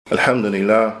الحمد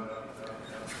لله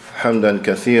حمدا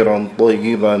كثيرا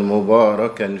طيبا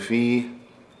مباركا فيه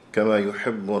كما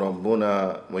يحب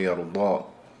ربنا ويرضى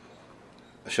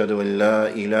أشهد أن لا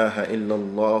إله إلا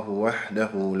الله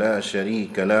وحده لا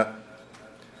شريك له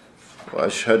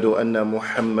وأشهد أن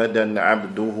محمدا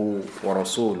عبده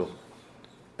ورسوله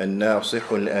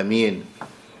الناصح الأمين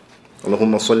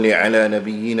اللهم صل على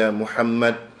نبينا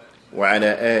محمد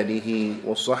وعلى آله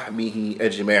وصحبه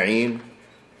أجمعين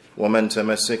ومن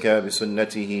تمسك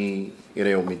بسنته إلى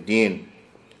يوم الدين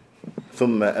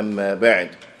ثم أما بعد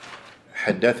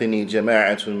حدثني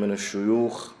جماعة من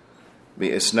الشيوخ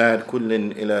بإسناد كل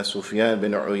إلى سفيان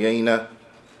بن عيينة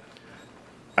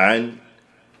عن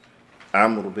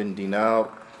عمرو بن دينار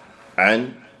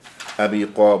عن أبي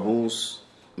قابوس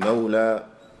مولى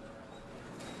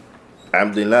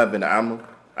عبد الله بن عمرو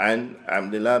عن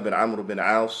عبد الله بن عمرو بن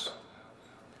عاص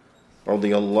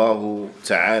رضي الله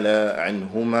تعالى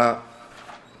عنهما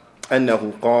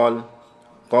أنه قال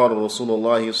رسول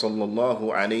الله صلى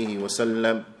الله عليه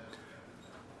وسلم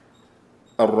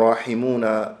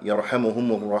الراحمون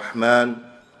يرحمهم الرحمن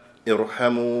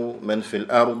ارحموا من في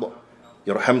الأرض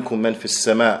يرحمكم من في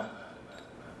السماء.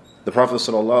 The Prophet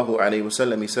sallallahu alaihi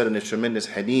wasallam, he said in a tremendous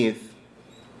hadith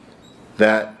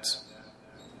that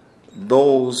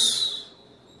those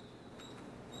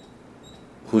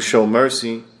who show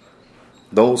mercy,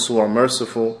 those who are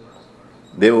merciful,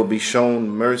 they will be shown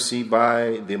mercy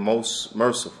by the most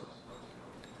merciful.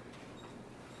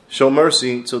 Show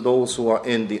mercy to those who are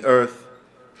in the earth,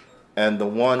 and the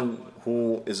one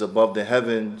who is above the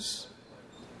heavens,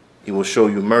 he will show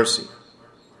you mercy.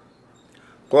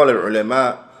 قال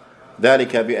العلماء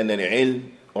ذلك بأن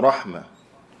العلم رحمة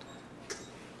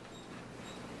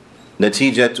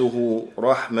نتيجته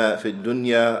رحمة في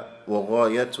الدنيا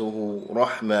وغايته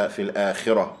رحمة في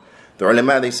الآخرة. The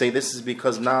ulama, they say this is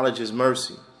because knowledge is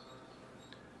mercy.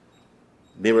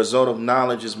 The result of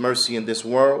knowledge is mercy in this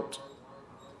world,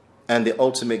 and the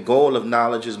ultimate goal of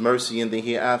knowledge is mercy in the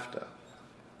hereafter.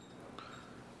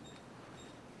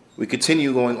 We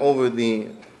continue going over the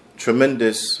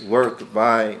tremendous work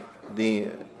by the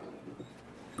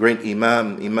great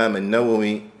Imam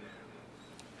al-Nawawi,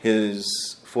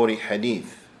 his 40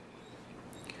 hadith.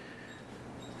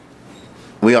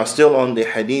 We are still on the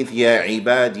hadith, Ya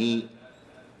Ibadi,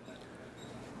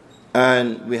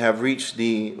 and we have reached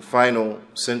the final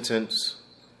sentence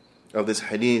of this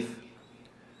hadith.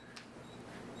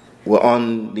 We're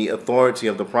on the authority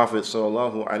of the Prophet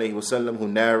sallallahu alaihi wasallam, who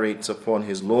narrates upon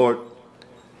his Lord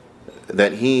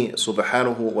that he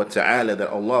subhanahu wa ta'ala, that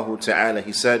Allah ta'ala,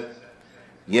 he said,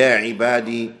 Ya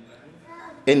Ibadi,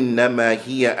 innama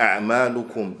hiya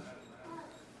a'malukum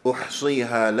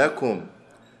uhsiha lakum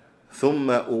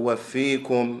thumma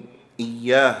uwaffikum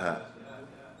iyyaha.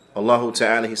 Allah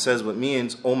Ta'ala, he says, what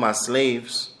means, O my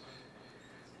slaves,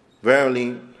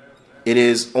 verily it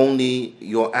is only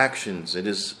your actions, it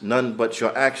is none but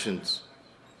your actions,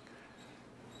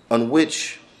 on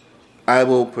which I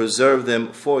will preserve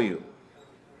them for you.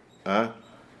 On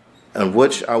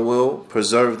which I will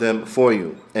preserve them for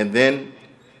you. And then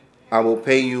I will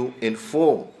pay you in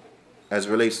full as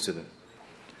relates to them.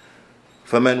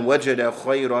 فَمَنْ وَجَدَ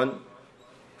خَيْرًا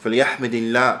فَلْيَحْمِدِ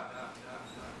اللَّهِ.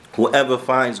 Whoever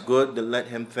finds good, then let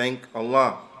him thank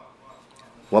Allah.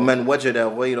 وَمَنْ وَجَدَ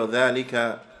غَيْرَ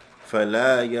ذَلِكَ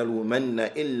فَلَا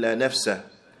يَلُومَنَّ إِلَّا نَفْسَهُ.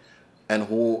 And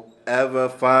whoever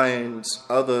finds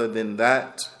other than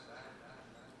that,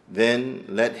 then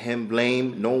let him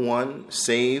blame no one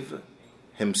save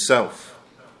himself,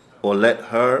 or let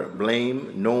her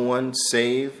blame no one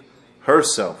save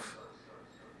herself.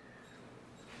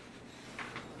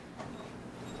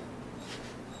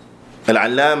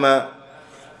 Al-Allama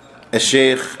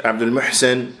al-Shaykh Abdul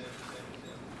Muhsin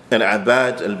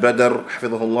al-Abad al-Badr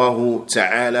hafidhahullah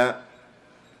ta'ala,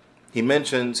 he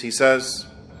mentions, he says,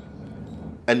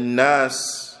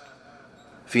 الناس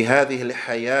في هذه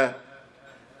الحياة,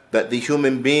 that the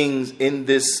human beings in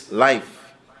this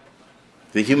life,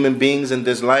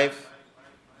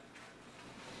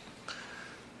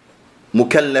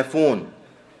 mukallafun,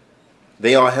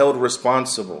 they are held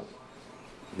responsible.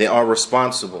 They are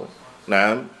responsible.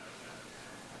 Naam.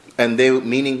 And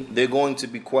meaning they're going to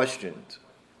be questioned.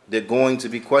 They're going to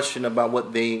be questioned about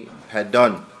what they had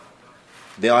done.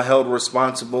 They are held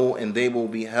responsible and they will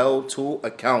be held to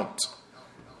account.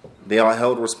 They are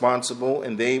held responsible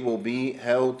and they will be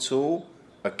held to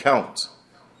account.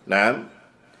 Naam.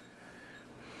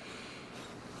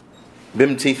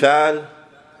 Bimtithal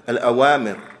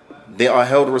al-awamir. They are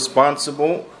held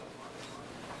responsible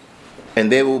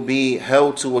and they will be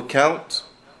held to account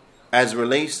as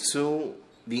relates to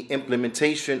the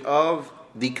implementation of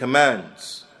the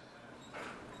commands.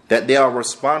 that they are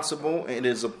responsible and it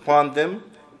is upon them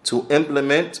to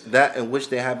implement that in which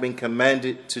they have been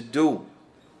commanded to do.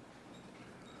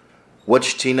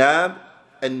 وَاجْتِنَابْ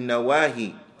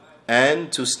النَّوَاهِي,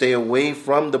 and to stay away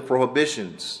from the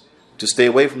prohibitions. To stay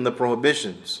away from the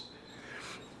prohibitions.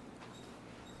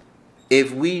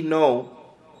 If we know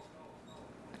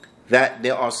that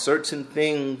there are certain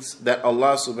things that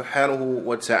Allah subhanahu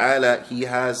wa ta'ala, He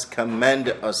has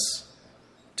commanded us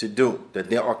to do, that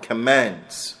there are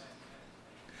commands.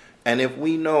 And if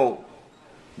we know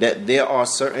that there are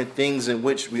certain things in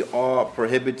which we are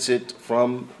prohibited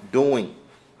from doing,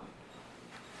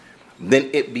 then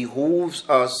it behooves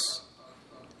us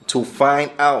to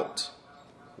find out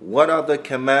what are the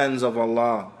commands of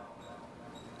Allah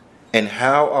and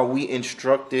how are we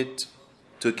instructed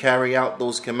to carry out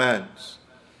those commands.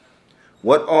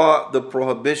 What are the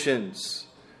prohibitions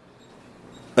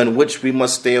in which we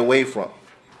must stay away from?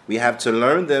 We have to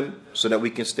learn them so that we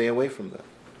can stay away from them.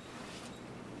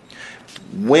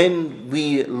 When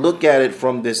we look at it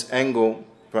from this angle,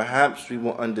 perhaps we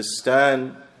will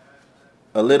understand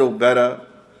a little better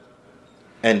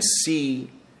and see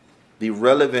the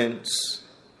relevance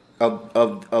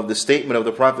of the statement of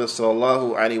the Prophet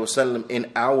sallallahu alaihi wasallam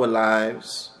in our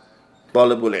lives.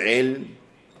 Talabul ilm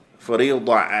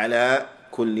fariida ala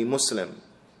kulli Muslim,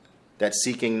 that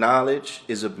seeking knowledge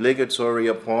is obligatory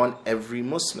upon every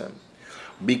Muslim.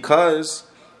 Because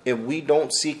if we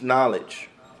don't seek knowledge,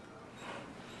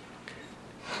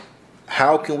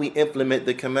 how can we implement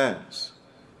the commands?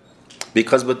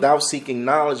 Because without seeking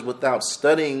knowledge, without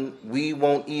studying, we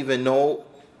won't even know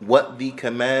what the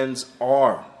commands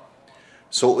are.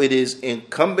 So it is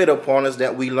incumbent upon us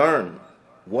that we learn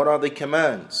what are the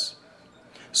commands,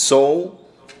 so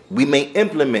we may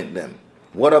implement them.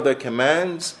 What are the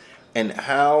commands and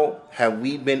how have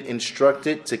we been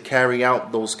instructed to carry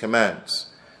out those commands?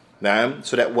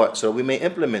 So that what? So we may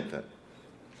implement them.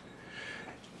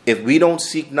 If we don't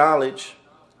seek knowledge,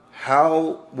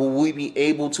 how will we be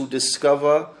able to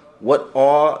discover what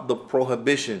are the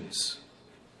prohibitions?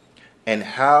 And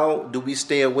how do we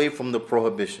stay away from the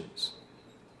prohibitions?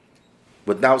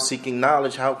 Without seeking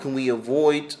knowledge, how can we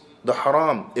avoid the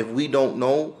haram if we don't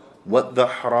know what the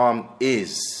haram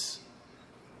is?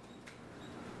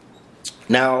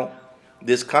 Now,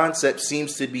 this concept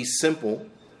seems to be simple,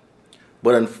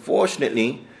 but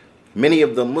unfortunately, many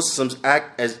of the Muslims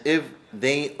act as if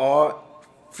they are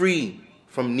free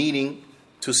from needing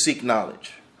to seek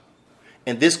knowledge.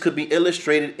 And this could be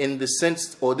illustrated in the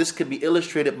sense, or this could be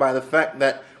illustrated by the fact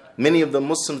that many of the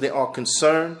Muslims, they are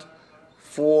concerned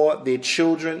for their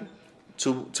children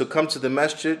to come to the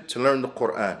masjid to learn the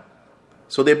Quran.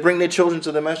 So they bring their children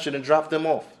to the masjid and drop them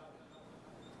off,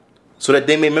 so that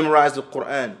they may memorize the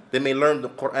Quran, they may learn the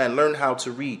Quran, learn how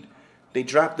to read. They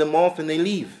drop them off and they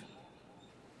leave.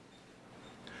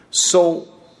 So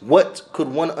what could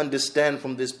one understand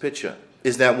from this picture?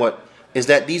 Is that what? Is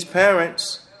that these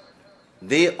parents,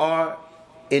 they are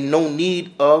in no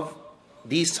need of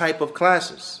these type of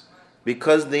classes,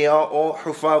 because they are all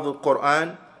hufaz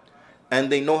al-Quran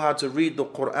and they know how to read the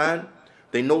Quran.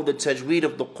 They know the tajweed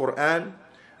of the Quran.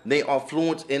 They are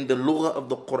fluent in the lughah of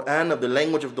the Quran, of the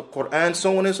language of the Quran,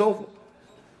 so on and so forth.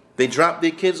 They drop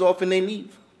their kids off and they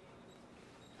leave.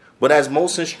 But as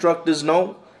most instructors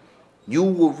know, you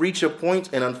will reach a point,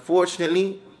 and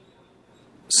unfortunately,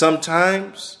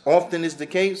 sometimes, often is the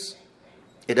case,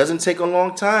 it doesn't take a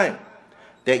long time,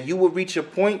 that you will reach a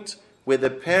point where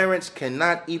the parents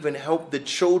cannot even help the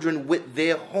children with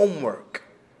their homework.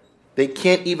 They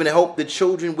can't even help the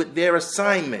children with their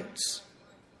assignments.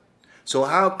 So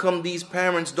how come these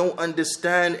parents don't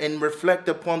understand and reflect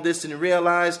upon this and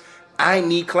realize, I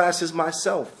need classes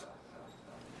myself.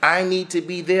 I need to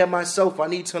be there myself. I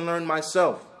need to learn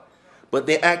myself. But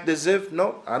they act as if,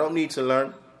 no, I don't need to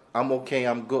learn. I'm okay,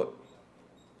 I'm good.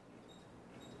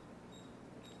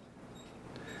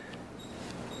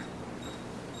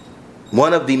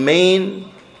 One of the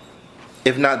main,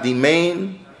 if not the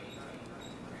main,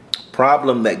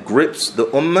 problem that grips the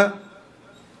ummah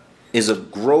is a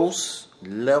gross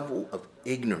level of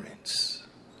ignorance.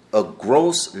 A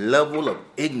gross level of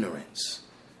ignorance.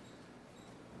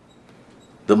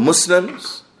 The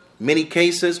Muslims, many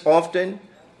cases, often,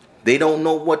 they don't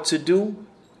know what to do,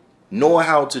 nor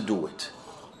how to do it.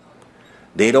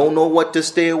 They don't know what to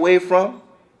stay away from,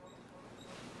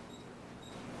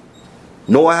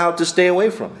 nor how to stay away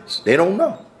from it. They don't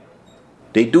know.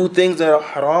 They do things that are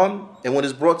haram, and when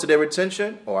it's brought to their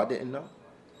attention, oh, I didn't know.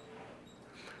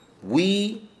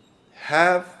 We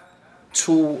have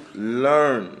to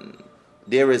learn.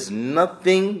 There is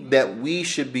nothing that we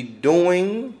should be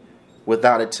doing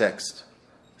without a text.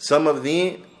 Some of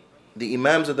the the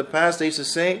Imams of the past, they used to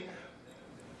say,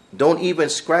 don't even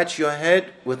scratch your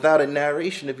head without a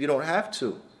narration if you don't have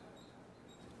to.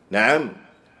 Naam.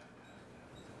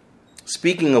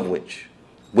 Speaking of which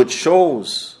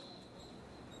shows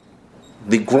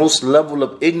the gross level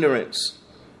of ignorance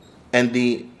and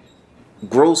the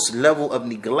gross level of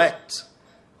neglect.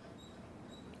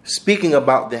 Speaking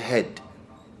about the head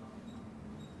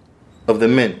of the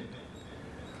men.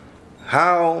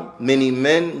 How many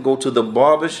men go to the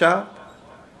barbershop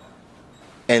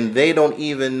and they don't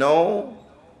even know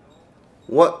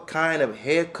what kind of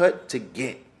haircut to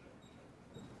get.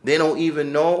 They don't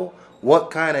even know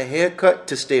what kind of haircut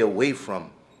to stay away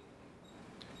from.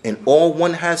 And all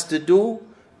one has to do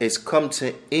is come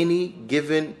to any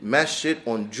given masjid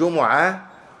on Jumu'ah,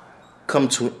 come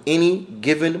to any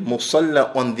given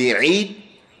musalla on the Eid,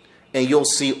 and you'll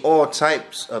see all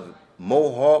types of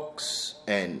mohawks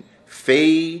and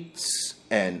fades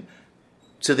and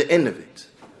to the end of it.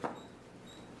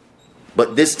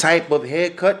 But this type of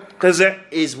haircut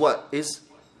is what? Is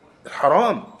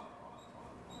haram.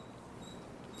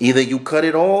 Either you cut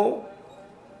it all,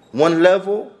 one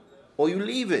level, or you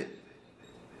leave it.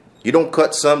 You don't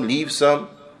cut some, leave some.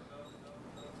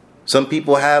 Some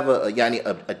people have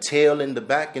a tail in the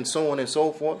back and so on and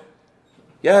so forth.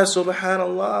 Ya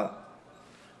subhanallah.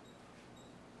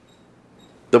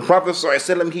 The Prophet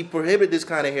ﷺ, he prohibited this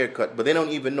kind of haircut, but they don't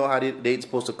even know how they're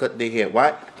supposed to cut their hair.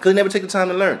 Why? Because they never take the time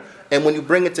to learn. And when you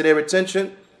bring it to their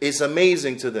attention, it's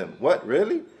amazing to them. What?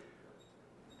 Really?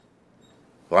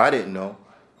 Well, I didn't know.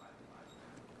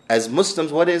 As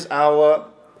Muslims, what is our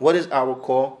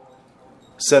call?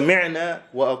 Sami'na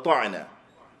wa ata'na.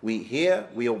 We hear,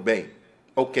 we obey.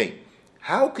 Okay.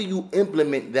 How can you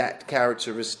implement that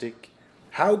characteristic?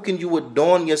 How can you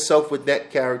adorn yourself with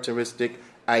that characteristic?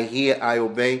 I hear, I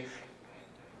obey,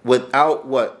 without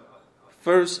what?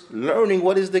 First, learning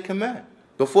what is the command.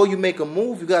 Before you make a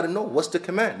move, you got to know what's the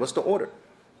command, what's the order.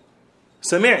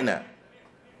 Sami'na.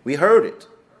 We heard it.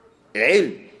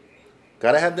 Ilm.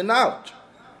 Got to have the knowledge.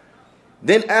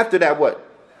 Then after that, what?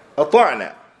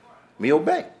 Ata'na. We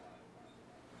obey.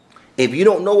 If you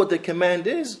don't know what the command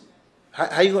is, how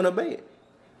are you going to obey it?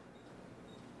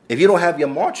 If you don't have your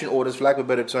marching orders, for lack of a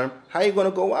better term, how are you going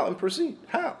to go out and proceed?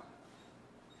 How?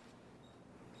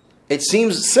 It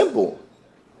seems simple.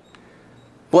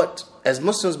 But as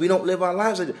Muslims, we don't live our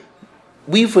lives like that.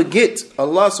 We forget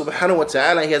Allah subhanahu wa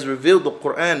ta'ala, He has revealed the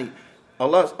Quran.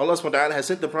 Allah subhanahu wa ta'ala has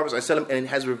sent the Prophet ﷺ and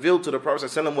has revealed to the Prophet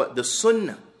ﷺ what? The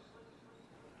Sunnah.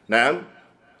 Now,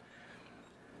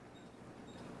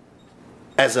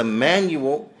 as a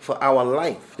manual for our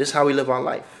life. This is how we live our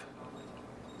life.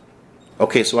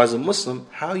 Okay, so as a Muslim,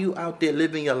 how are you out there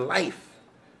living your life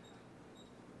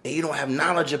and you don't have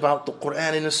knowledge about the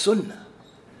Quran and the Sunnah?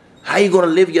 How are you going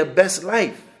to live your best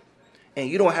life and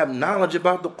you don't have knowledge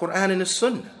about the Quran and the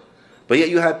Sunnah? But yet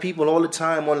you have people all the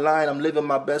time online, I'm living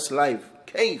my best life.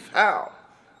 Kaif, how?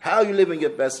 How are you living your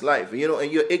best life? And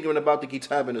you're ignorant about the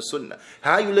Kitab and the Sunnah.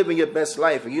 How are you living your best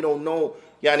life and you don't know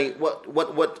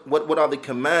what are the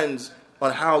commands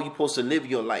on how you're supposed to live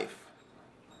your life?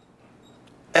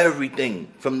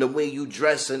 Everything from the way you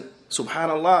dress and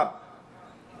subhanallah.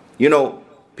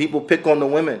 People pick on the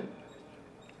women.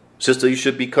 Sister, you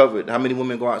should be covered. How many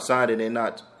women go outside and they're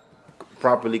not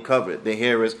properly covered? Their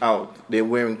hair is out. They're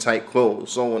wearing tight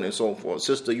clothes, so on and so forth.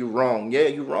 Sister, you're wrong. Yeah,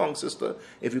 you're wrong, sister,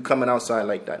 if you're coming outside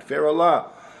like that. Fear Allah.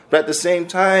 But at the same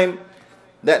time,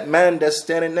 that man that's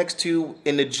standing next to you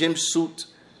in the gym suit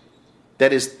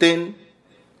that is thin,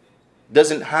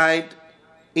 doesn't hide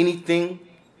anything,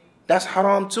 that's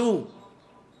haram too.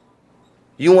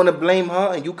 You want to blame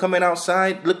her and you coming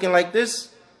outside looking like this?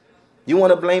 You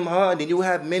want to blame her and then you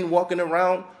have men walking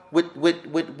around with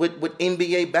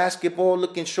NBA basketball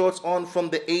looking shorts on from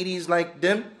the 80s like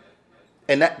them?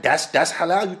 And that's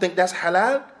halal? You think that's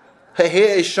halal? Her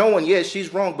hair is showing, yeah,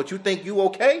 she's wrong, but you think you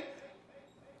okay?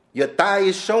 Your thigh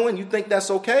is showing, you think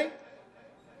that's okay?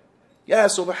 Yeah,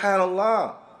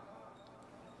 subhanallah.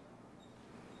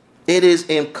 It is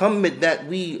incumbent that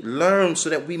we learn so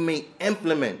that we may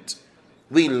implement.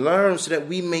 We learn so that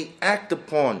we may act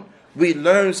upon. We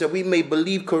learn so that we may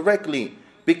believe correctly.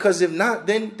 Because if not,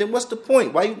 then what's the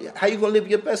point? How you going to live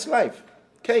your best life?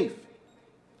 Kaif.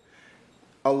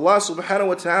 Allah subhanahu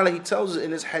wa ta'ala, He tells us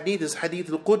in His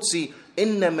Hadeeth al-Qudsi,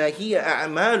 إِنَّمَا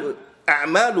هِيَ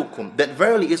أَعْمَالُكُمْ, that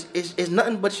verily is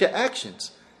nothing but your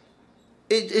actions.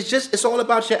 It's all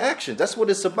about your actions. That's what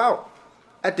it's about.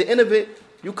 At the end of it,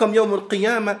 you come Yawm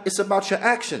al-Qiyamah, it's about your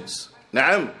actions.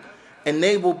 Na'am. And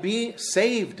they will be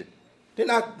saved. They're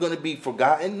not going to be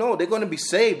forgotten. No, they're going to be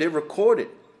saved. They're recorded.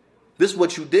 This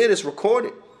what you did is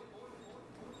recorded.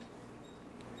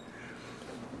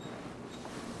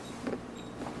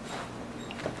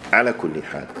 Ala kulli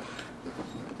hal.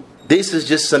 This is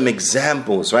just some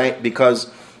examples, right?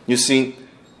 Because you see,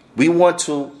 we want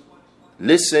to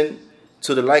listen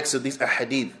to the likes of these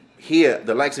ahadith, hear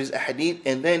the likes of these ahadith,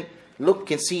 and then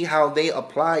look and see how they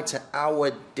apply to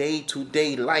our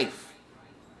day-to-day life.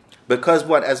 Because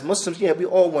what, as Muslims, we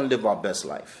all want to live our best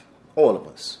life. All of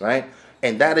us, right?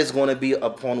 And that is going to be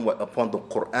upon what? Upon the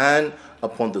Quran,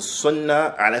 upon the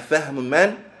Sunnah, ala fahm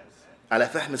man, ala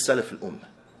fahm salaf al-ummah.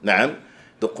 Naam.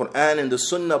 The Quran and the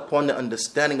Sunnah upon the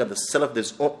understanding of the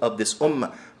Salaf of this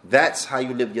Ummah. That's how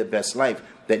you live your best life.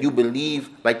 That you believe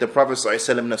like the Prophet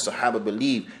ﷺ and the Sahaba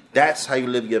believe. That's how you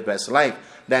live your best life.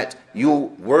 That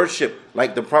you worship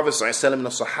like the Prophet ﷺ and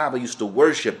the Sahaba used to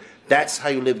worship. That's how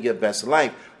you live your best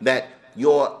life. That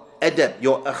your adab,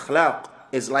 your akhlaq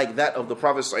is like that of the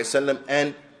Prophet ﷺ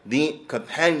and the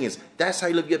companions. That's how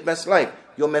you live your best life.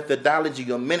 Your methodology,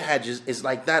 your minhaj is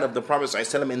like that of the Prophet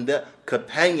ﷺ and the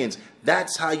companions.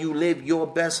 That's how you live your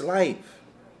best life.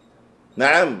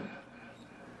 Naam.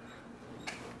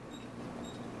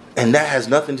 And that has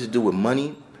nothing to do with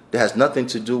money. That has nothing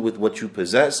to do with what you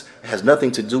possess. It has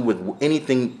nothing to do with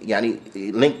anything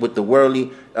linked with the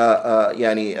worldly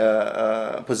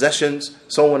possessions,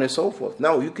 so on and so forth.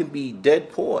 No, you can be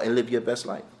dead poor and live your best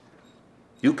life.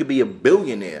 You could be a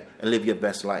billionaire and live your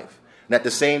best life. And at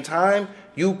the same time,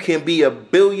 you can be a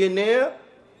billionaire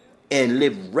and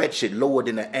live wretched, lower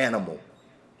than an animal.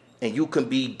 And you can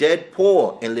be dead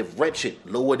poor and live wretched,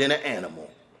 lower than an animal.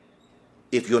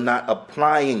 If you're not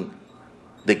applying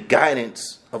the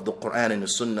guidance of the Quran and the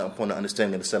Sunnah upon the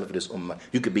understanding of the Salaf of this Ummah,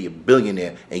 you could be a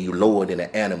billionaire and you lower than an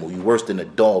animal. You worse than a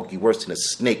dog. You worse than a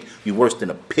snake. You worse than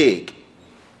a pig.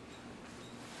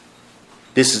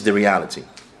 This is the reality.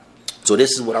 So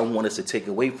this is what I want us to take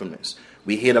away from this.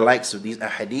 We hear the likes of these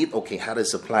ahadith. Okay, how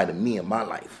does this apply to me in my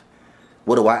life?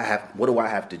 What do I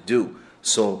have to do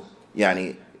so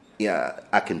I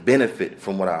can benefit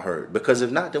from what I heard? Because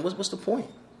if not, then what's the point?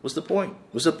 What's the point?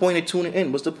 What's the point of tuning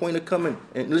in? What's the point of coming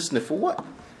and listening? For what?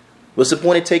 What's the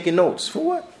point of taking notes? For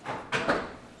what?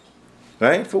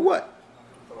 Right? For what?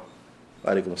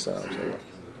 Alaikum assalam.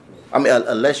 I mean,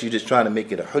 unless you're just trying to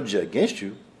make it a hujjah against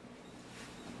you.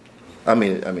 I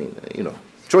mean,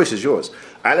 choice is yours.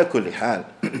 Ala kulli hal.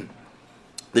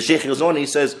 The Shaykh goes on and he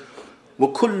says,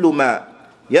 وَكُلُّ مَا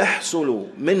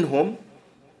يَحْصُلُ مِنْهُمْ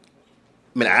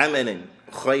مِنْ عَمَلٍ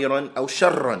خَيْرًا أَوْ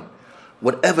شَرًّا.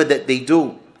 Whatever that they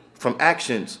do from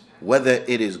actions, whether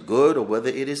it is good or whether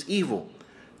it is evil,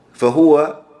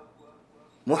 فَهُوَ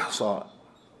مُحْصَى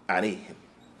عَلَيْهِمْ.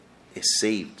 It's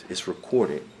saved, it's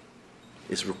recorded.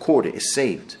 It's recorded, it's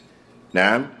saved.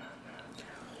 نعم.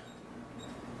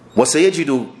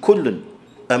 وَسَيَجِدُ كُلٌّ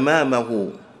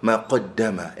أَمَامَهُ مَا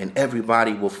قَدَّمَ. And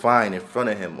everybody will find in front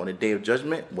of him on the day of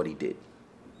judgment what he did.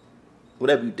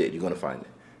 Whatever you did, you're going to find it.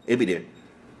 It'll be there.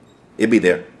 It'll be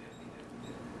there.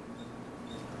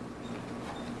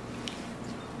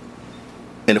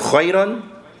 And khayran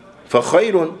fa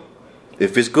khayrun.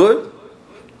 If it's good,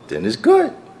 then it's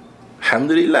good.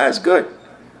 Alhamdulillah, it's good.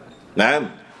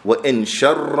 Naam. Wa in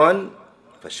sharran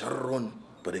fa sharrun.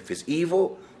 But if it's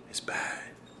evil, it's bad.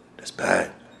 That's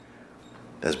bad.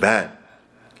 That's bad.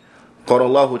 قال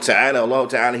الله تعالى, Allah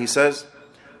Ta'ala, He says,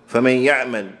 فَمَنْ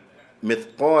يَعْمَلْ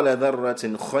مِثْقَالَ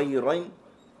ذَرَّةٍ خَيْرًا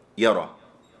يَرَى.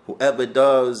 Whoever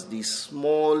does the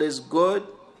smallest good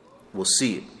will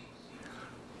see it.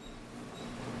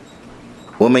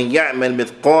 وَمَنْ يَعْمَلْ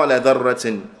مِثْقَالَ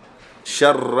ذَرَّةٍ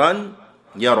شَرًّا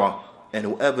يَرَى. And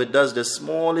whoever does the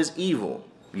smallest evil,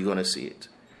 you're going to see it.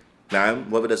 Now,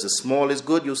 whoever does the smallest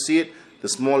good, you'll see it. The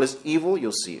smallest evil,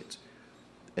 you'll see it.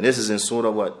 And this is in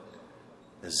Surah what?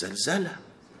 Zalzala.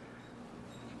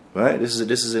 Right? This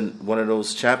is in one of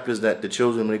those chapters that the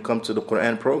children, when they come to the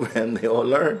Quran program, they all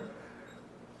learn.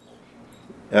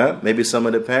 Yeah? Maybe some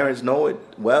of the parents know it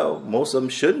well. Most of them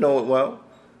should know it well.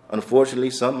 Unfortunately,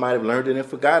 some might have learned it and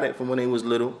forgot it from when they was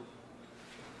little.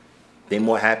 They're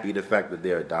more happy the fact that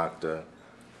they're a doctor,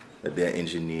 that they're an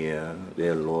engineer,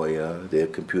 they're a lawyer, they're a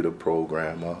computer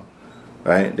programmer.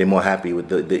 Right? They're more happy with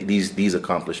these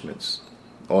accomplishments.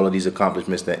 All of these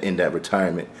accomplishments that end at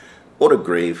retirement or the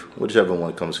grave, whichever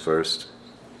one comes first.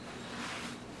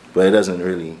 But it doesn't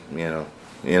really,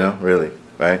 really,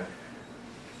 right?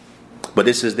 But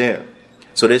this is there.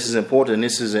 So this is important.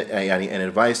 This is an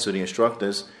advice to the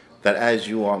instructors that as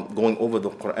you are going over the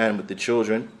Quran with the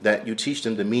children, that you teach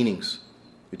them the meanings.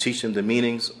 You teach them the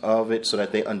meanings of it so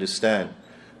that they understand,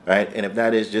 right? And if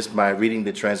that is just by reading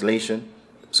the translation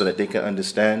so that they can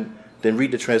understand, then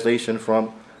read the translation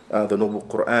from the Noble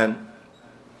Quran,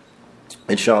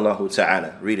 inshallah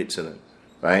ta'ala. Read it to them,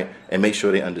 right? And make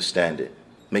sure they understand it.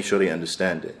 Make sure they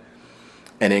understand it.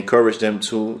 And encourage them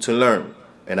to learn.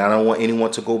 And I don't want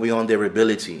anyone to go beyond their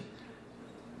ability.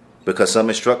 Because some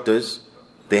instructors,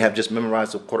 they have just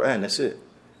memorized the Quran, that's it.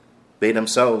 They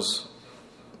themselves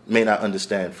may not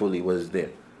understand fully what is there.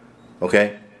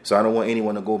 Okay? So I don't want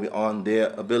anyone to go beyond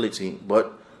their ability,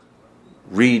 but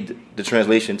read the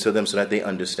translation to them so that they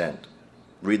understand.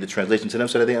 Read the translation to them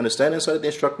so that they understand and so that the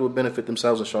instructor will benefit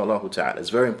themselves, inshallah ta'ala. It's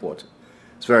very important.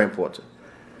 It's very important.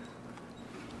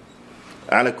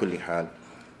 Ala kulli hal.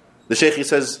 The Shaykh, he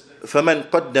says, فَمَنْ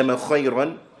قَدَّمَ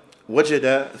خَيْرًا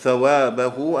وَجَدَ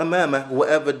ثَوَابَهُ أَمَامَهُ.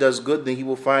 Whoever does good, then he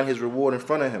will find his reward in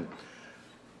front of him.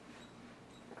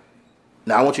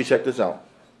 Now I want you to check this out.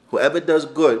 Whoever does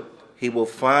good, he will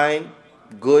find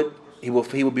good. He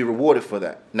will be rewarded for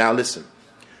that. Now listen.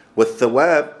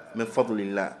 وَالثَّوَابِ مِنْ فَضْلِ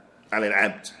اللَّهِ عَلَى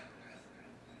الْعَبْدِ.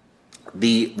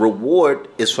 The reward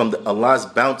is from Allah's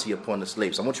bounty upon the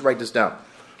slaves. I want you to write this down.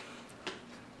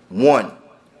 1.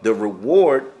 The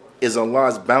reward is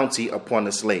Allah's bounty upon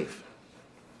the slave.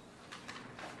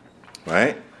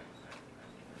 Right?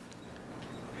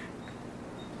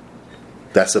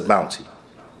 That's a bounty.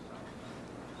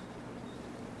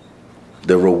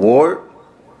 The reward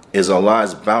is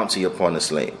Allah's bounty upon the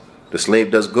slave. The slave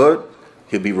does good,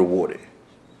 he'll be rewarded.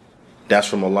 That's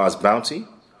from Allah's bounty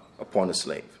upon the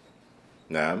slave.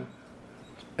 Now,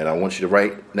 and I want you to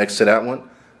write next to that one,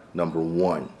 number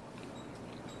 1.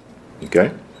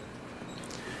 Okay?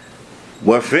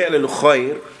 وَفِعْلُ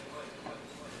الْخَيْرِ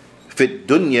فِي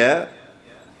الدُّنْيَا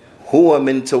هُوَ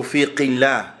مِنْ تَوْفِيقِ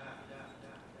اللَّهِ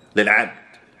لِلْعَبْدِ.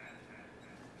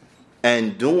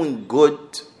 And doing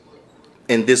good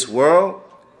in this world,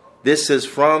 this is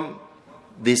from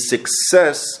the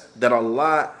success that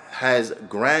Allah has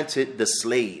granted the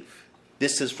slave.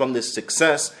 This is from the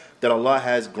success that Allah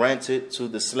has granted to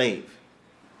the slave.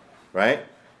 Right?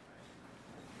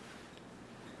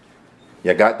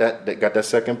 You got that? Got that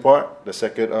second part? The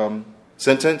second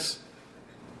sentence?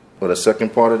 Or the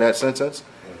second part of that sentence?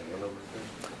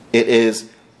 It is,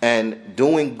 and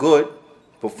doing good,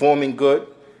 performing good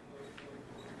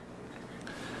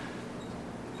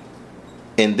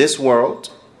in this world,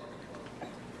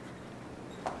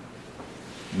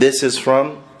 this is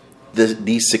from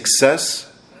the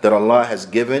success that Allah has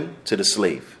given to the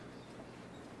slave.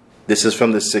 This is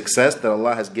from the success that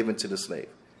Allah has given to the slave.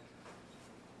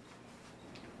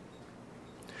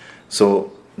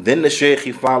 So then the Shaykh,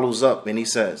 he follows up and he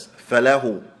says,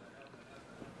 فَلَهُ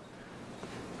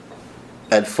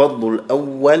الْفَضْلُ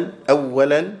الْأَوَّلِ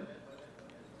أَوَّلًا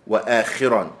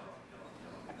وَآخِرًا.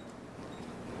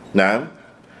 Now,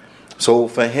 so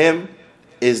for him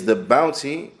is the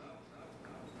bounty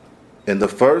in the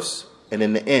first and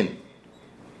in the end.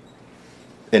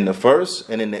 In the first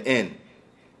and in the end.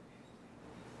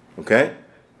 Okay?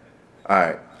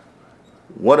 Alright.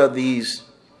 What are these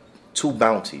two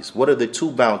bounties? What are the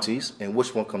two bounties and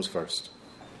which one comes first?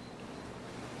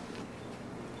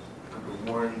 The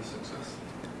reward and the success.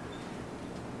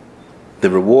 The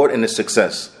reward and the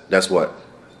success. That's what?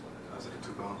 Those are the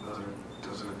two bounties.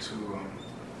 Those are the two,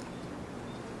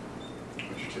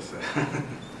 what you just said.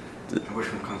 And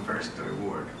which one comes first? The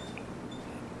reward.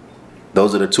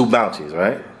 Those are the two bounties,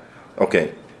 right?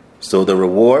 Okay. So the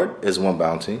reward is one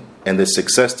bounty, and the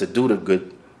success to do the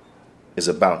good is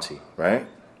a bounty, right?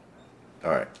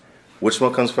 All right. Which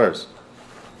one comes first?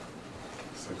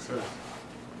 Success.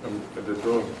 The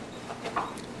doing.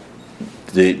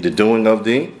 The doing of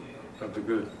the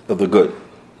good. Of the good.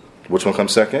 Which one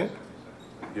comes second?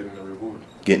 Getting the reward.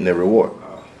 Getting the reward.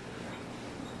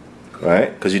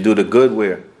 Right? Because you do the good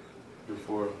where?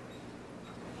 Before.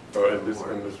 Or in this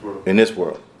world. In this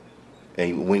world.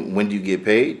 And when do you get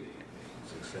paid?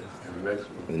 Success. In the next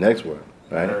world. In the next world.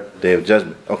 Right? Day of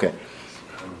judgment. Okay.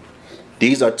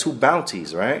 These are two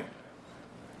bounties, right?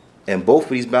 And both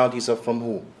of these bounties are from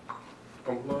who?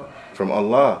 Allah. From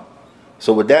Allah.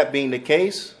 So with that being the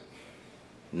case,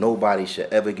 nobody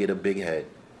should ever get a big head.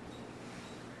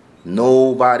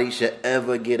 Nobody should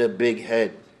ever get a big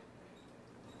head.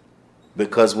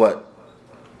 Because what?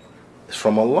 It's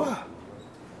from Allah.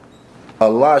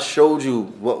 Allah showed you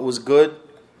what was good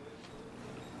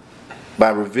by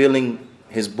revealing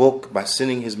His book, by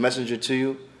sending His messenger to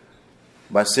you,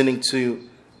 by sending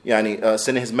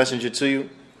His messenger to you,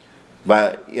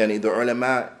 by the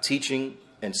ulama teaching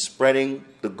and spreading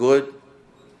the good.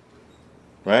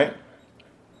 Right?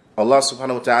 Allah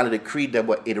subhanahu wa ta'ala decreed that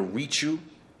it'll reach you.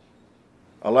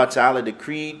 Allah ta'ala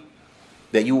decreed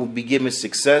that you will be given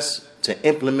success to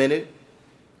implement it.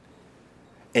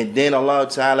 And then Allah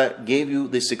ta'ala gave you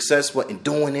the success in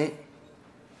doing it.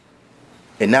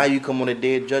 And now you come on the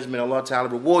day of judgment, Allah ta'ala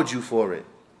rewards you for it.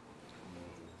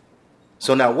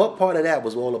 So now what part of that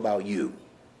was all about you?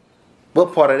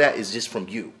 What part of that is just from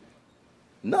you?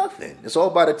 Nothing. It's all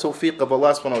by the tawfiq of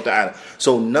Allah subhanahu wa ta'ala.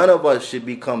 So none of us should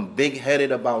become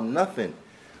big-headed about nothing.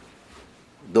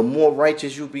 The more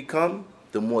righteous you become,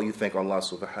 the more you thank Allah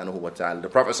subhanahu wa ta'ala. The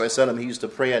Prophet ﷺ, he used to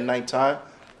pray at nighttime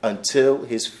until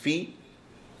his feet,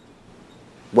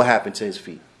 what happened to his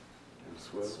feet?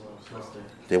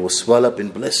 They will swell up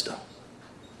and blister.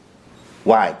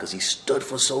 Why? Because he stood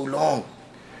for so long.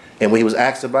 And when he was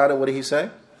asked about it, what did he say?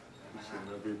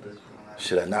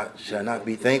 Should I not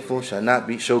be thankful? Should I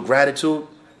not show gratitude?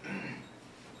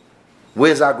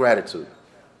 Where's our gratitude?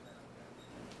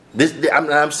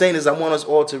 I'm saying this, I want us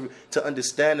all to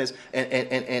understand this,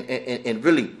 and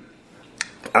really,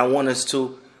 I want us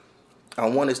to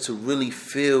really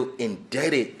feel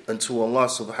indebted unto Allah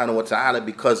subhanahu wa ta'ala,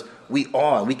 because we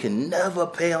can never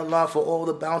pay Allah for all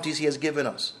the bounties He has given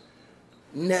us.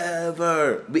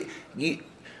 Never.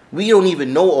 We don't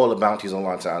even know all the bounties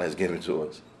Allah ta'ala has given to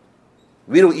us.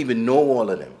 We don't even know all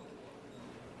of them.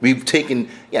 We've taken,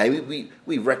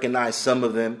 we recognize some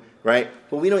of them, right?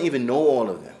 But we don't even know all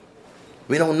of them.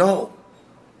 We don't know.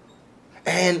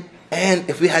 And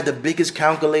if we had the biggest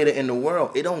calculator in the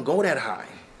world, it don't go that high.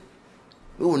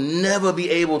 We will never be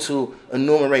able to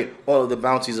enumerate all of the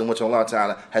bounties in which Allah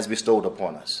Ta'ala has bestowed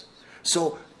upon us.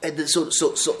 So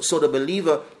the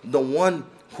believer, the one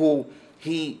who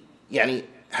he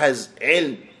has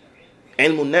ilm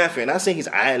nafi', not saying he's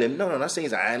alim, no, not saying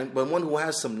he's alim, but one who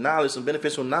has some knowledge, some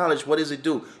beneficial knowledge, what does it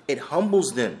do? It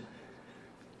humbles them.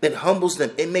 It humbles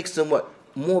them. It makes them what?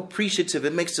 More appreciative.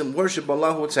 It makes them worship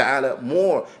Allah Ta'ala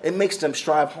more. It makes them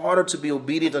strive harder to be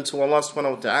obedient unto Allah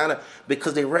subhanahu wa ta'ala,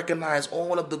 because they recognize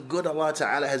all of the good Allah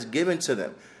Ta'ala has given to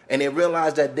them. And they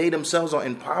realize that they themselves are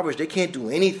impoverished. They can't do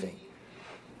anything.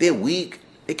 They're weak.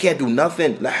 They can't do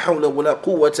nothing. La hawla wa la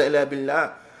quwwata illa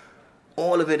billah.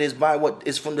 All of it is by what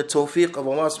is from the tawfiq of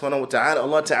Allah subhanahu wa ta'ala.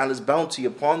 Allah Ta'ala's bounty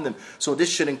upon them. So this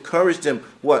should encourage them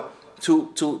what?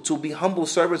 To be humble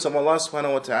servants of Allah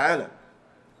subhanahu wa ta'ala.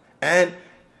 And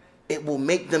it will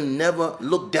make them never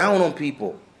look down on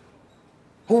people.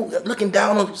 Who looking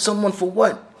down on someone for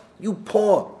what? You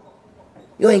poor.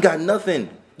 You ain't got nothing.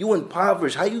 You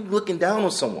impoverished. How you looking down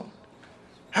on someone?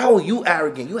 How are you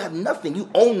arrogant? You have nothing. You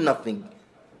own nothing.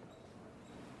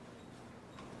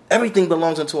 Everything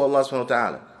belongs unto Allah subhanahu wa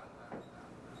ta'ala.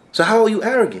 So how are you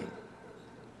arrogant?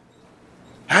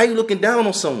 How are you looking down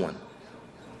on someone?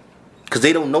 Because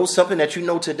they don't know something that you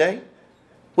know today?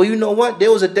 Well, you know what?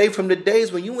 There was a day from the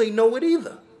days when you ain't know it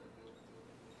either.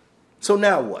 So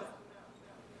now what?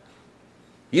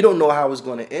 You don't know how it's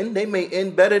going to end. They may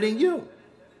end better than you.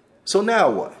 So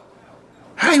now what?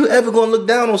 How are you ever going to look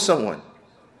down on someone?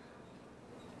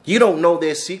 You don't know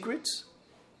their secrets.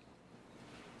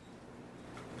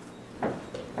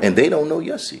 And they don't know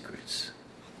your secrets.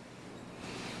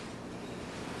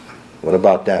 What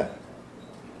about that?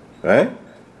 Right?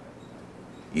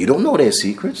 You don't know their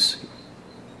secrets.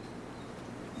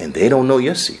 And they don't know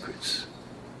your secrets.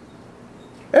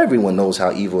 Everyone knows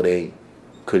how evil they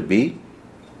could be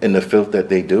in the filth that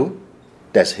they do,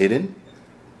 that's hidden,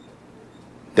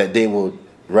 that they will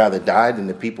rather die than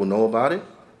the people know about it.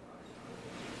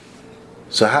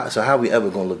 So how are we ever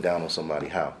going to look down on somebody?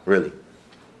 How? Really?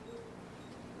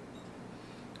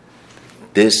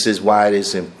 This is why it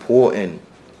is important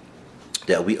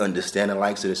that we understand the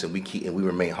likes of this, and we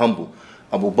remain humble.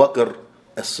 Abu Bakr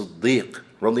as-Siddiq,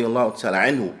 radiyallahu ta'ala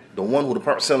anhu, the one who the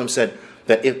Prophet ﷺ said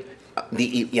that if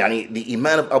the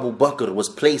iman of Abu Bakr was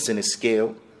placed in a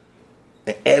scale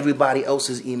and everybody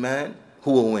else's iman,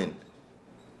 who will win?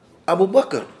 Abu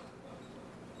Bakr.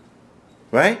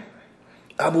 Right?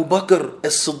 Abu Bakr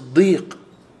as-Siddiq,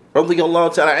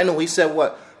 radiyallahu ta'ala anhu, he said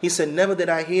what? He said, never did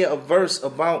I hear a verse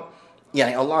about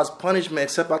Allah's punishment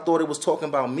except I thought it was talking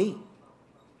about me.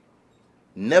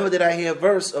 Never did I hear a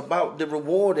verse about the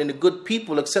reward and the good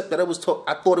people except that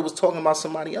I thought it was talking about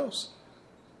somebody else.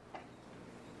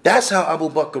 That's how Abu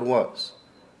Bakr was.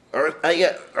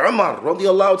 Umar,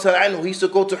 radiallahu ta'ala anhu, he used to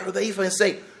go to Hadeeth and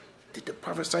say, did the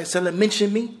Prophet ﷺ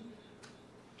mention me?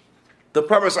 The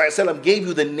Prophet ﷺ gave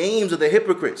you the names of the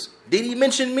hypocrites. Did he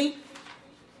mention me?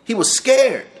 He was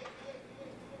scared.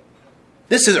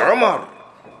 This is Umar,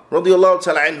 radiallahu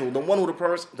ta'ala anhu, the one who the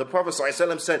Prophet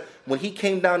ﷺ said, when he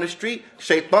came down the street,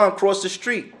 Shaitan crossed the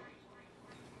street.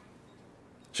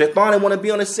 Shaitan didn't want to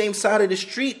be on the same side of the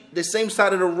street, the same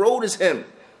side of the road as him.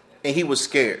 And he was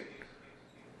scared.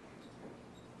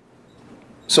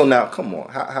 So now, come on,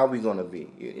 how are we going to be?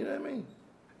 You know what I mean?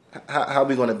 How are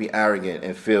we going to be arrogant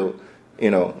and feel,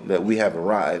 that we have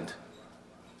arrived?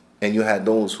 And you had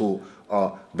those who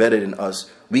are better than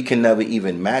us. We can never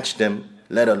even match them,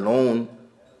 let alone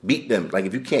beat them. Like,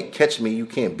 if you can't catch me, you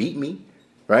can't beat me,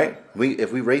 right?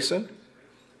 If we racing,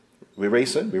 we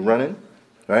running,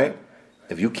 right?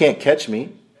 If you can't catch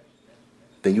me,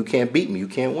 then you can't beat me, you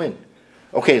can't win.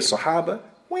 Okay, Sahaba,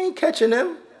 we ain't catching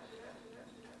them.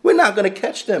 We're not going to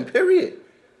catch them, period.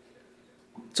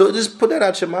 So just put that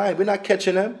out your mind. We're not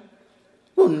catching them.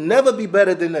 We'll never be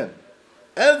better than them.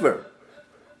 Ever.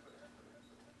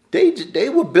 They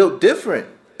were built different,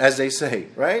 as they say,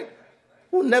 right?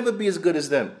 We'll never be as good as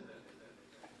them.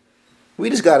 We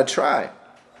just got to try.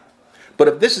 But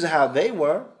if this is how they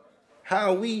were,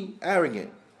 how are we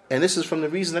arrogant? And this is from the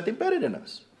reason that they're better than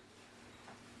us.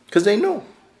 Because they knew.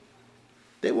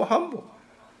 They were humble.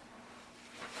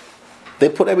 They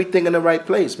put everything in the right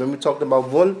place. When we talked about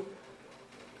Vul.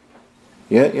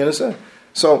 Yeah, you understand?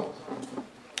 So,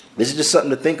 this is just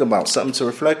something to think about, something to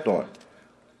reflect on.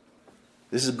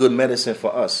 This is good medicine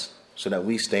for us so that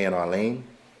we stay in our lane.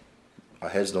 Our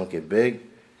heads don't get big.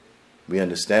 We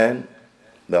understand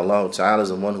that Allah Ta'ala is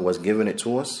the one who has given it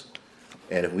to us.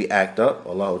 And if we act up,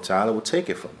 Allah Ta'ala will take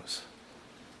it from us.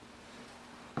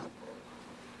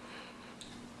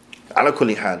 Ala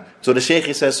kulli hal. So the Shaykh,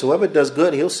 he says, whoever does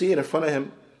good, he'll see it in front of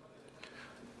him.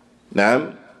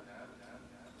 Now,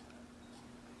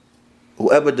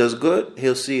 whoever does good,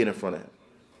 he'll see it in front of him.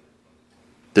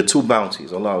 The two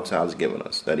bounties Allah Ta'ala has given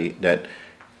us. That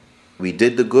we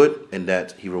did the good and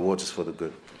that He rewards us for the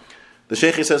good. The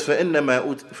Shaykh, he says,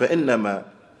 فَإِنَّمَا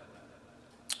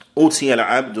أُوتِيَ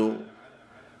الْعَبْدُ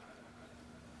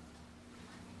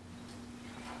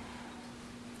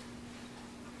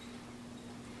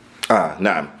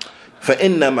نعم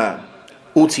فإنما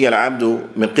أوتي العبد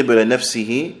من قبل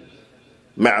نفسه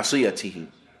معصيته.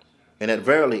 And that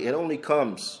verily it only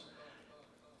comes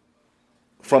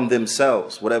from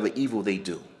themselves, whatever evil they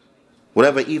do.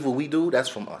 Whatever evil we do, that's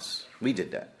from us. We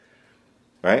did that.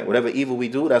 Right? Whatever evil we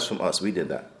do, that's from us. We did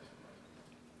that.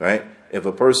 Right? If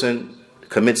a person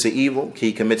commits an evil,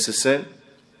 he commits a sin,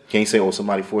 can you say, oh,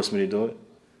 somebody forced me to do it?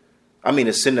 I mean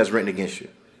a sin that's written against you.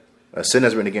 A sin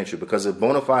that's written against you. Because if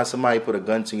bona fide somebody put a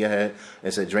gun to your head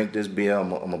and said, drink this beer, I'm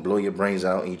going to blow your brains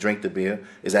out, and you drink the beer,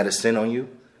 is that a sin on you?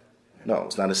 No,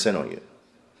 it's not a sin on you.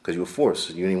 Because you were forced.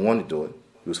 You didn't want to do it.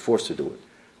 You was forced to do it.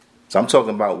 So I'm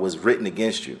talking about what's written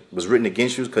against you. What's written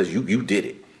against you because you did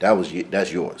it.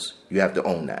 That's yours. You have to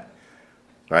own that.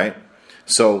 Right?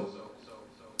 So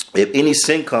if any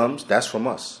sin comes, that's from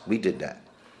us. We did that.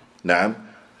 Now,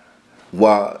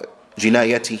 wa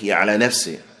jinayatihi ala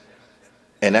nafsi.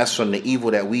 And that's from the evil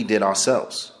that we did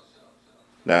ourselves.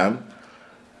 Now,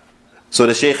 so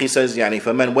the Shaykh, he says, يعني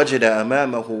فَمَنْ وَجَدَ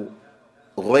أَمَامَهُ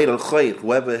غَيْرَ الْخَيْرِ.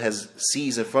 Whoever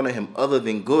sees in front of him other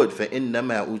than good,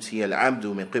 فَإِنَّمَا أُوتِيَ الْعَبْدُ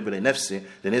مِنْ قِبْلِ نَفْسِهِ.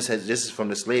 Then this is from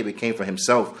the slave, it came from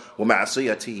himself.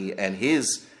 وَمَعْصِيَتِهِ. And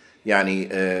his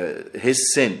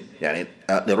sin,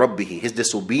 لِرَبِّهِ, his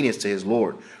disobedience to his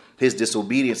Lord. His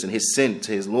disobedience and his sin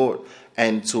to his Lord.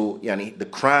 And to the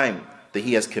crime that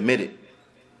he has committed.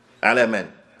 Ala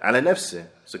man, ala nafsi.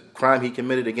 It's a crime he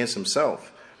committed against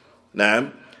himself.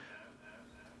 Naam.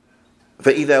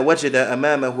 فَإِذَا وَجَدَ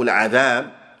أَمَامَهُ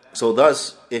الْعَذَابِ. So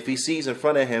thus, if he sees in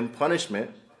front of him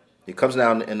punishment, he comes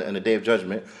down in the day of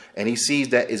judgment, and he sees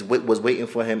that what was waiting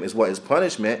for him is what is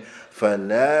punishment.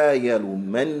 فَلَا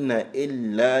يَلُمَنَّ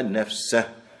إِلَّا نَفْسَهُ.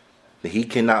 That he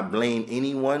cannot blame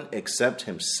anyone except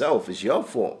himself. It's your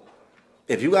fault.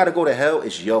 If you got to go to hell,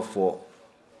 it's your fault.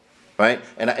 Right,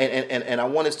 and I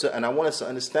want us to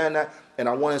understand that, and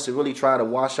I want us to really try to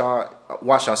wash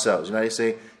ourselves. You know, they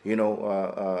say,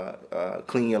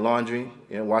 clean your laundry,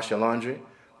 wash your laundry,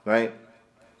 right?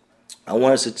 I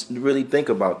want us to really think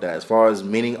about that as far as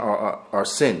meaning our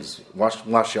sins.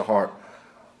 Wash your heart,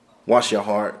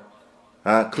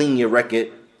 clean your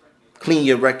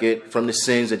record from the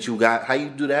sins that you got. How you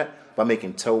do that? By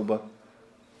making tawbah.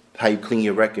 How you clean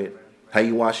your record? How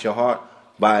you wash your heart?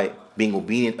 By being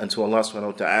obedient unto Allah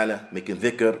subhanahu wa ta'ala, making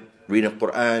dhikr, reading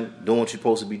Quran, doing what you're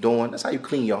supposed to be doing. That's how you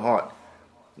clean your heart.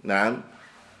 Nah?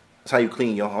 That's how you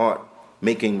clean your heart.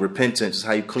 Making repentance is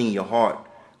how you clean your heart.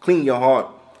 Clean your heart.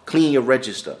 Clean your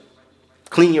register.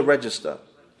 Clean your register.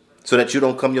 So that you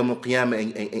don't come Yawm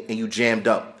al-Qiyamah and you jammed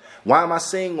up. Why am I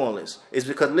saying all this? It's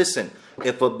because, listen,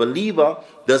 if a believer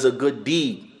does a good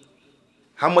deed,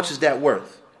 how much is that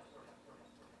worth?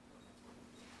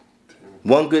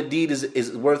 One good deed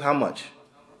is worth how much?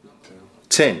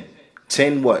 10.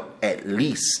 10 what? At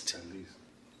least.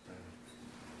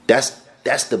 That's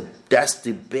the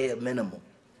bare minimum.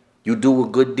 You do a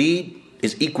good deed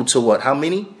is equal to what? How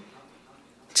many?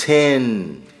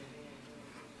 10.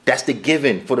 That's the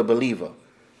given for the believer.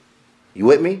 You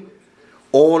with me?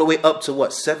 All the way up to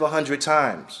what? 700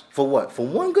 times. For what? For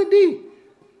one good deed.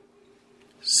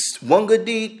 One good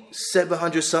deed,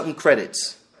 700 something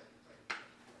credits.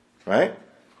 right?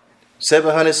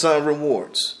 700 something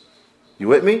rewards. You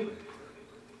with me?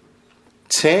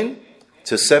 10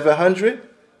 to 700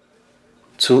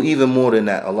 to even more than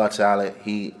that. Allah Ta'ala,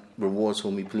 He rewards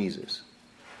whom He pleases.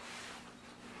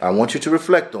 I want you to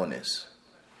reflect on this.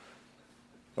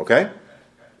 Okay?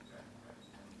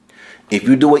 If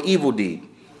you do an evil deed,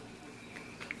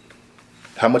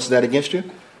 how much is that against you?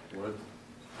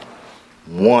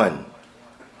 One.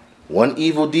 One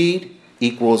evil deed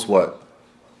equals what?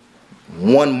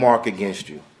 1 mark against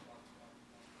you.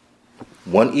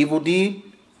 One evil deed,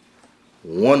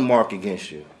 1 mark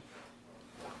against you.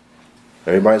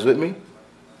 Everybody's with me?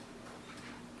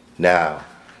 Now,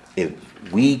 if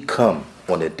we come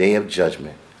on the day of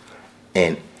judgment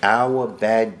and our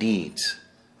bad deeds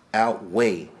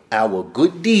outweigh our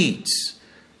good deeds,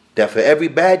 that for every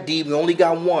bad deed we only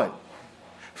got 1.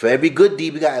 For every good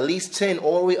deed we got at least 10,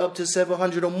 all the way up to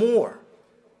 700 or more.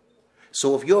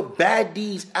 So if your bad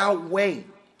deeds outweigh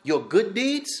your good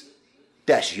deeds,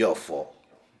 that's your fault.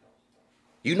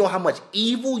 You know how much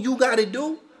evil you got to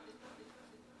do?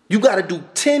 You got to do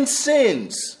 10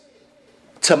 sins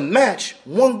to match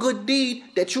 1 good deed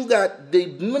that you got the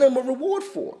minimum reward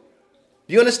for.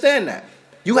 You understand that?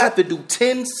 You have to do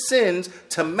 10 sins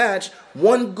to match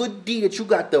 1 good deed that you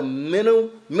got the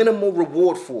minimal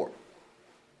reward for.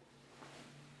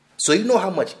 So you know how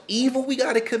much evil we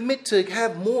got to commit to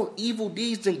have more evil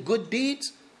deeds than good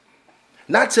deeds?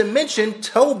 Not to mention,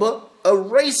 Tawbah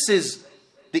erases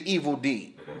the evil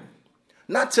deed.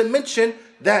 Not to mention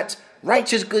that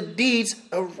righteous good deeds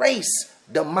erase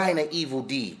the minor evil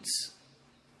deeds.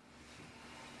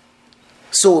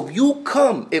 So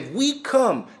if we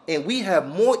come and we have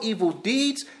more evil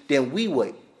deeds, then we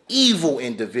were evil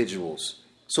individuals.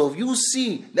 So if you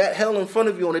see that hell in front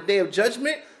of you on the day of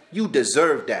judgment, you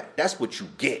deserve that. That's what you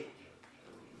get.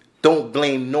 Don't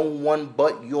blame no one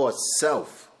but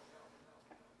yourself.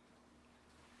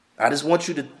 I just want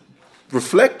you to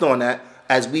reflect on that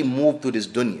as we move through this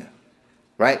dunya.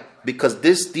 Right? Because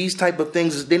these type of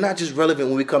things, they're not just relevant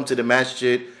when we come to the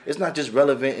masjid. It's not just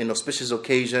relevant in auspicious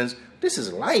occasions. This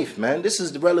is life, man. This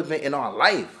is relevant in our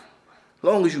life.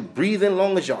 Long as you breathing,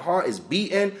 long as your heart is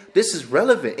beating, this is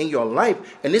relevant in your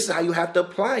life. And this is how you have to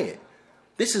apply it.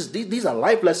 These are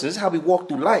life lessons. This is how we walk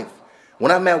through life.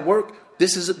 When I'm at work,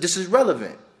 this is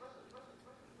relevant.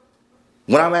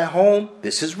 When I'm at home,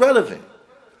 this is relevant.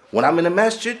 When I'm in the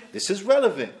masjid, this is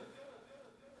relevant.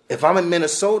 If I'm in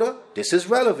Minnesota, this is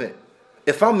relevant.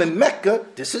 If I'm in Mecca,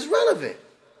 this is relevant.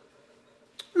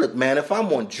 Look, man, if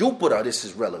I'm on Jupiter, this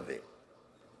is relevant.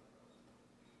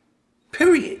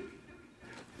 Period.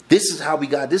 This is how we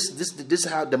got this is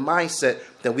how the mindset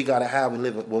that we gotta have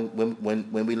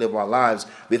when we live our lives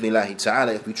with Allah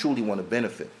Ta'ala, if we truly want to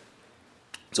benefit.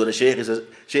 So the Shaykh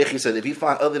says, if he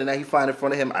find other than that, he find in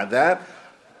front of him adhab,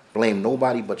 blame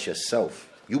nobody but yourself.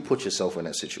 You put yourself in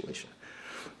that situation.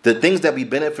 The things that we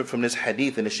benefit from this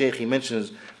hadith, and the Shaykh, he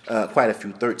mentions quite a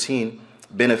few, 13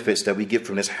 benefits that we get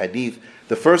from this hadith.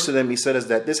 The first of them, he said, is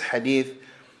that this hadith,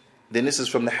 then this is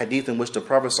from the hadith in which the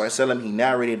Prophet ﷺ, he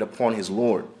narrated upon his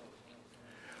Lord.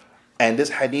 And this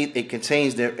hadith, it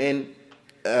contains therein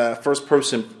first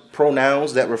person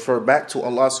pronouns that refer back to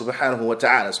Allah subhanahu wa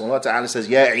ta'ala. So Allah ta'ala says,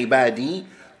 Ya ibadi,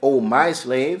 O my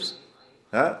slaves,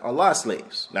 Allah's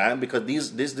slaves. Nah, because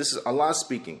this is Allah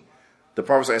speaking. The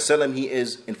Prophet ﷺ, he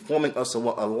is informing us of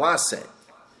what Allah said.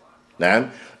 Nah?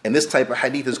 And this type of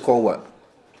hadith is called what?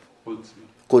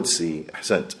 Qudsi.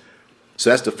 Ahsant. So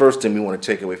that's the first thing we want to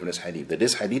take away from this hadith. That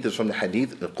this hadith is from the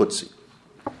hadith al-Qudsi.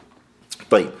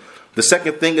 The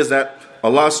second thing is that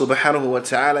Allah subhanahu wa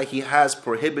ta'ala, he has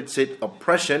prohibited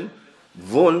oppression,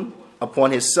 dhulm,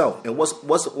 upon himself. And what's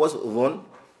dhulm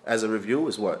as a review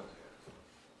is what?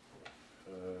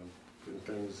 Putting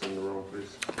things in the wrong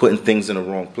place. Putting things in the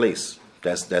wrong place.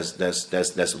 That's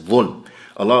dhulm.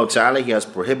 Allah Ta'ala, he has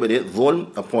prohibited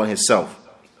dhulm upon himself.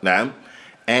 Naam.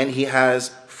 And he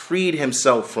has freed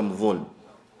himself from dhulm.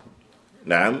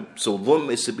 Naam. So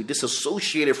dhulm is to be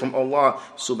disassociated from Allah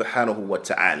subhanahu wa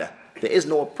ta'ala. There is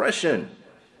no oppression.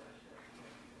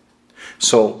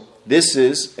 So this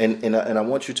is, and I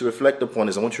want you to reflect upon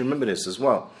this. I want you to remember this as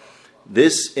well.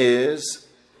 This is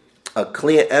a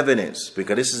clear evidence,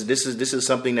 because this is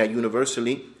something that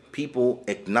universally people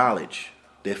acknowledge.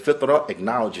 Their fitrah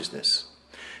acknowledges this.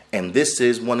 And this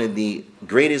is one of the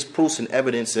greatest proofs and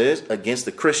evidences against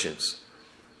the Christians.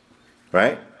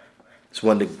 Right? It's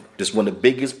one of the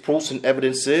biggest proofs and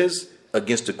evidences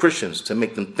against the Christians, to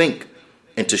make them think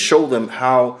and to show them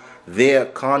how their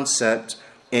concept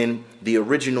in the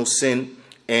original sin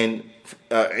and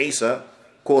Isa,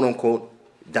 quote unquote,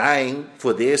 dying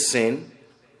for their sin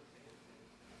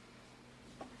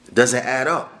doesn't add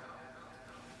up.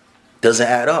 Doesn't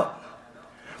add up.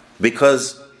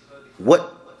 Because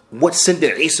what sin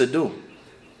did Isa do?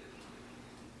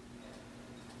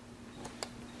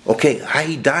 Okay, how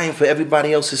he dying for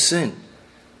everybody else's sin?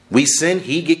 We sin,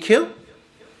 he get killed?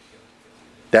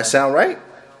 That sound right?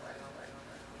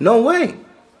 No way.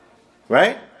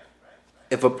 Right?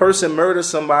 If a person murders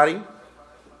somebody,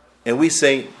 and we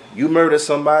say, you murdered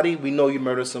somebody, we know you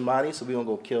murdered somebody, so we're going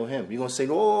to go kill him. You're going to say,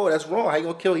 oh, that's wrong. How you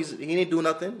going to kill? He didn't do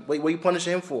nothing. What you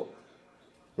punishing him for?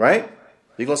 Right?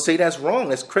 You're going to say that's wrong.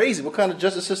 That's crazy. What kind of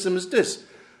justice system is this?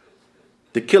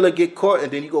 The killer get caught,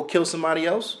 and then you go kill somebody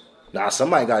else? Nah,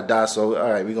 somebody got to die, so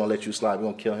all right, we're going to let you slide. We're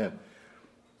going to kill him.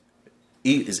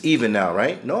 It's even now,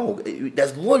 right? No,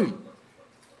 that's one.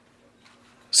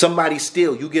 Somebody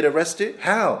steal, you get arrested?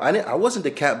 How? I wasn't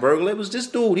the cat burglar. It was this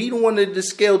dude. He the one that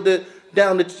scaled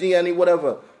down the Juyaanee,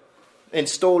 whatever, and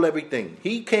stole everything.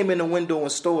 He came in the window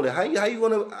and stole it. How you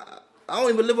gonna? I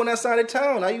don't even live on that side of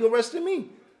town. How you arresting me?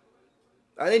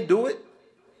 I didn't do it.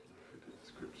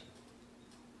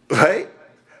 Right?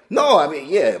 No, I mean,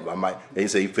 yeah, they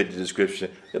say you fit the description.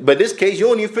 But this case, you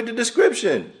don't even fit the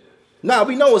description. Nah,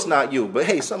 we know it's not you. But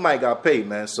hey, somebody got paid,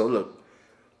 man. So look,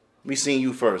 we seen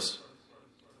you first.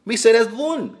 We say that's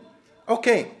one.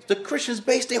 Okay, the Christians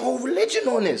base their whole religion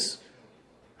on this.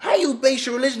 How you base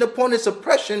your religion upon its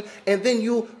oppression and then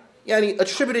you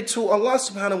attribute it to Allah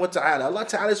subhanahu wa ta'ala? Allah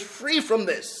ta'ala is free from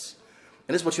this.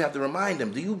 And this is what you have to remind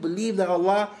them. Do you believe that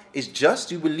Allah is just?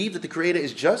 Do you believe that the Creator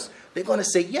is just? They're going to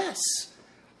say yes.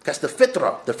 That's the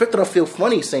fitrah. The fitrah feel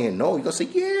funny saying no. You're going to say,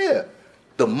 yeah.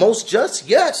 The most just?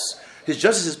 Yes. His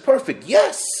justice is perfect?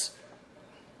 Yes.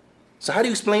 So how do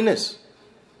you explain this?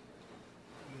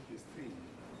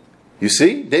 You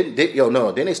see? Then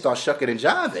they start shucking and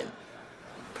jiving.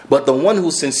 But the one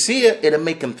who's sincere, it'll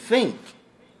make him think.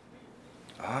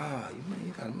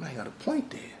 You might got a point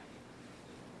there.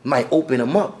 Might open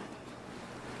him up.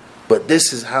 But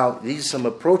these are some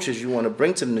approaches you want to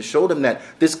bring to them to show them that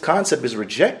this concept is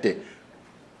rejected.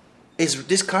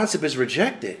 This concept is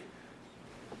rejected.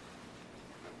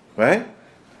 Right?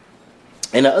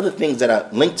 And the other things that are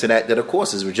linked to that of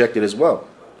course is rejected as well.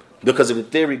 Because if the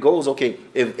theory goes, okay,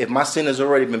 if my sin has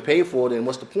already been paid for, then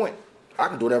what's the point? I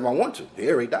can do whatever I want to. They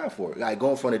already died for it. I go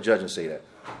in front of the judge and say that.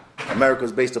 America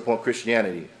is based upon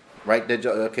Christianity. Right?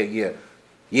 Okay, yeah.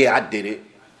 Yeah, I did it.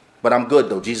 But I'm good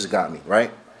though. Jesus got me.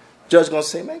 Right? Judge going to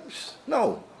say, man,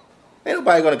 no. Ain't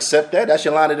nobody going to accept that. That's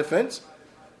your line of defense.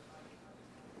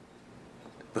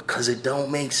 Because it don't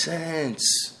make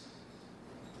sense.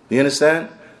 You understand?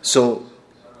 So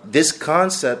this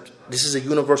concept, this is a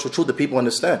universal truth that people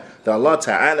understand. That Allah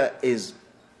Ta'ala is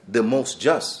the most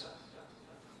just.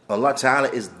 Allah Ta'ala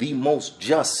is the most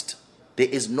just. There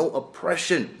is no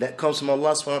oppression that comes from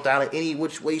Allah Subhanahu wa Ta'ala any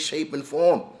which way, shape, and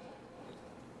form.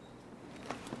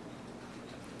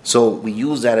 So we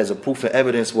use that as a proof and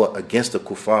evidence against the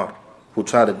kuffar who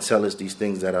try to tell us these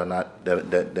things that are not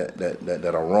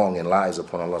that are wrong and lies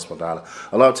upon Allah Subhanahu wa Ta'ala.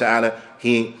 Allah Ta'ala,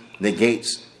 He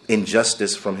negates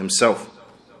injustice from Himself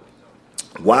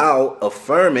while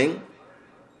affirming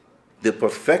the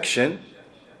perfection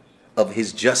of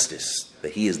His justice,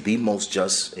 that He is the most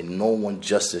just and no one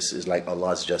justice is like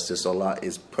Allah's justice. Allah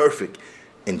is perfect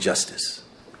in justice.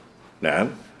 Now,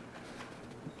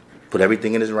 put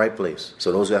everything in its right place.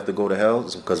 So those who have to go to hell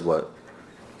is because what?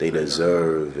 They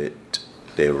deserve it.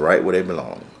 They're right where they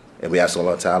belong. And we ask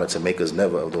Allah Ta'ala to make us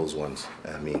never of those ones.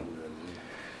 Ameen.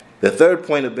 The third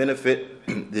point of benefit,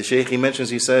 the Shaykh he mentions,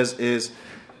 he says, is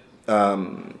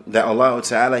that Allah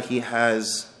Ta'ala, He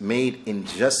has made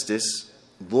injustice,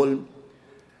 dhulm,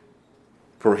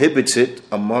 prohibited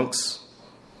amongst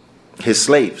His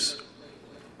slaves.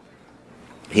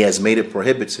 He has made it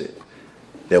prohibited.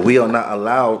 That we are not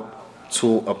allowed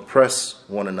to oppress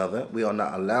one another. We are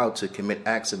not allowed to commit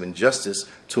acts of injustice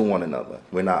to one another.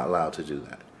 We're not allowed to do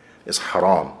that. It's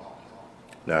haram.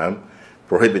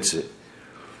 Prohibited.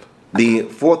 The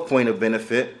fourth point of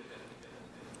benefit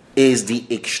is the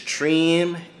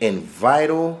extreme and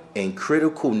vital and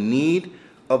critical need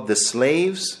of the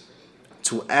slaves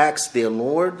to ask their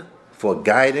Lord for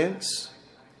guidance,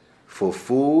 for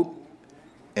food,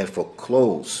 and for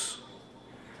clothes.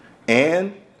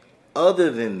 And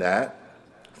other than that,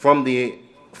 from the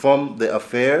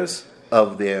affairs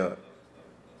of their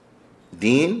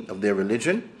deen, of their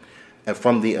religion, and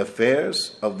from the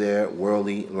affairs of their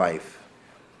worldly life.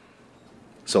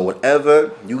 So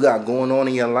whatever you got going on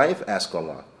in your life, ask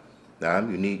Allah. Now,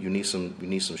 you need some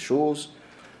shoes,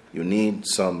 you need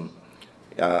some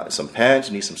pants,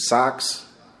 you need some socks.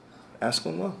 Ask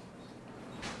Allah.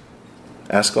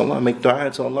 Ask Allah. Make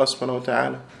dua to Allah subhanahu wa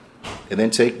ta'ala. And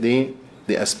then take the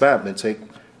asbab, and take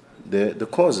the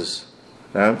causes.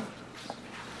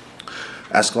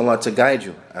 Ask Allah to guide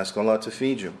you. Ask Allah to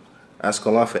feed you. Ask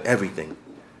Allah for everything.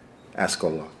 Ask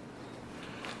Allah.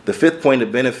 The fifth point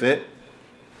of benefit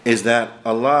is that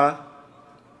Allah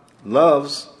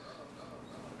loves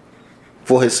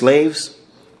for His slaves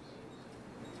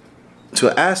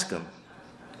to ask Him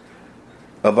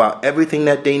about everything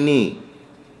that they need,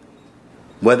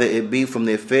 whether it be from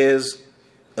the affairs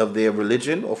of their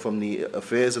religion or from the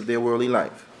affairs of their worldly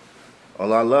life.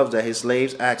 Allah loves that His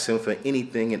slaves ask Him for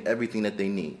anything and everything that they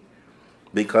need.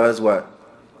 Because what?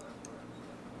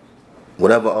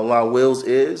 Whatever Allah wills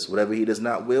is, whatever He does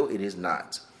not will, it is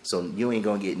not. So you ain't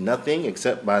going to get nothing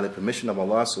except by the permission of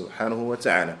Allah subhanahu wa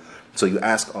ta'ala. So you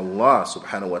ask Allah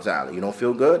subhanahu wa ta'ala. You don't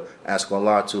feel good? Ask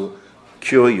Allah to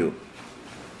cure you.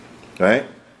 Right?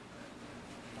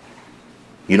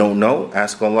 You don't know?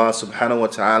 Ask Allah subhanahu wa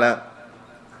ta'ala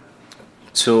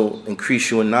to increase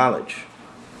you in knowledge.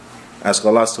 Ask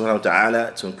Allah subhanahu wa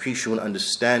ta'ala to increase you in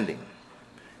understanding.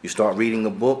 You start reading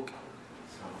a book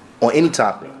on any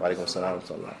topic.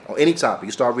 On any topic.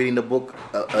 You start reading the book,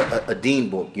 a deen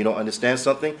book. You don't understand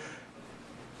something?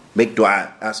 Make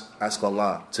dua. Ask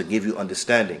Allah to give you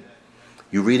understanding.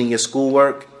 You're reading your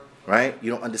schoolwork, right?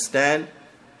 You don't understand?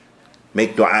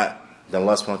 Make dua. Then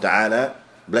Allah subhanahu wa ta'ala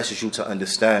blesses you to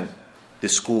understand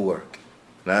this schoolwork.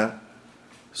 Nah?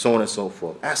 So on and so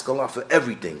forth. Ask Allah for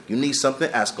everything. You need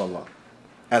something? Ask Allah.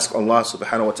 Ask Allah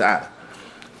subhanahu wa ta'ala.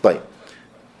 But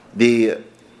the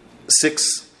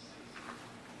sixth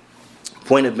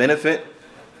point of benefit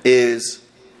is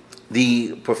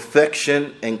the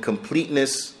perfection and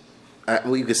completeness.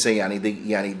 What you could say,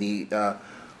 the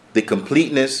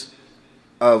completeness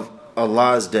of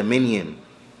Allah's dominion.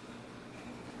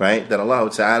 Right? That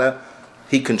Allah Ta'ala,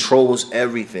 He controls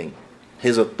everything.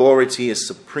 His authority is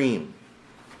supreme.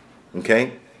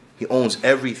 Okay? He owns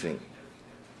everything.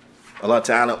 Allah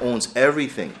Ta'ala owns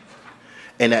everything.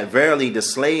 And that verily the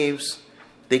slaves,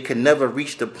 they can never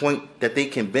reach the point that they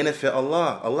can benefit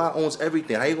Allah. Allah owns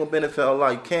everything. How you going to benefit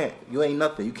Allah? You can't. You ain't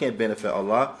nothing. You can't benefit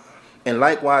Allah. And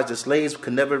likewise, the slaves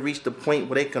can never reach the point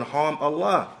where they can harm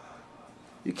Allah.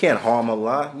 You can't harm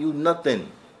Allah. You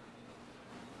nothing.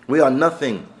 We are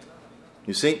nothing.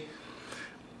 You see?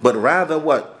 But rather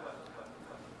what?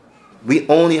 We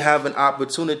only have an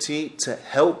opportunity to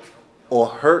help or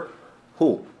hurt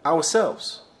who?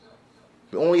 Ourselves.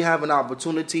 We only have an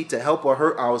opportunity to help or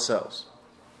hurt ourselves.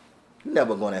 You're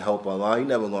never going to help Allah. You're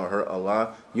never going to hurt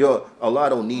Allah. Allah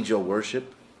don't need your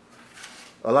worship.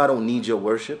 Allah don't need your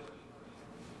worship.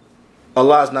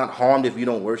 Allah is not harmed if you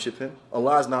don't worship Him.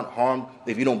 Allah is not harmed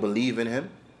if you don't believe in Him.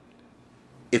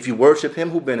 If you worship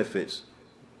Him, who benefits?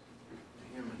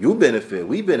 You benefit.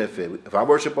 We benefit. If I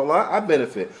worship Allah, I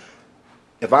benefit.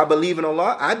 If I believe in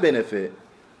Allah, I benefit.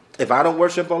 If I don't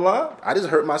worship Allah, I just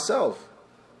hurt myself.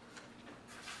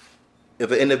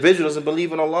 If an individual doesn't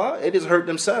believe in Allah, it just hurt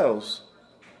themselves.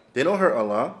 They don't hurt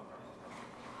Allah.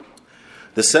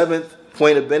 The seventh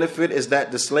point of benefit is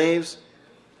that the slaves,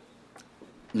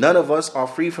 none of us are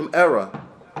free from error.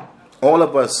 All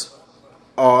of us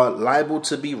are liable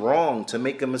to be wrong, to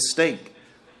make a mistake.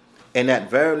 And that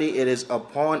verily it is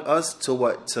upon us to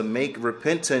what? To make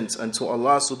repentance unto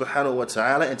Allah subhanahu wa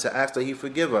ta'ala and to ask that He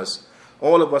forgive us.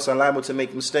 All of us are liable to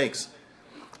make mistakes.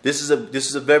 This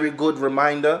is a very good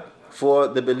reminder for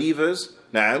the believers,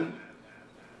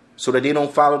 so that they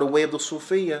don't follow the way of the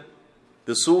Sufiya.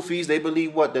 The Sufis, they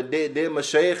believe what? That their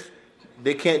mashaykh,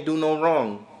 they can't do no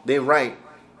wrong. They're right.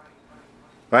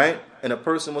 Right? And a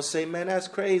person will say, man, that's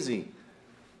crazy.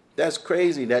 That's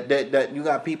crazy that you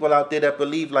got people out there that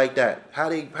believe like that. How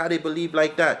they believe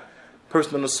like that?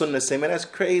 Person on the Sunnah say, man, that's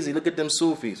crazy. Look at them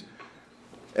Sufis.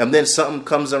 And then something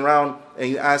comes around and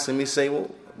you ask them, you say,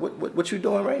 well, what you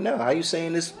doing right now? How you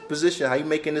saying this position? How you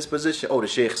making this position? Oh, the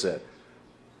Sheikh said.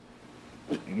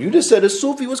 You just said the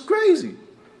Sufi was crazy.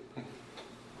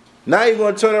 Now you're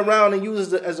going to turn around and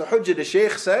use it as a hujjah, the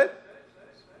Sheikh said.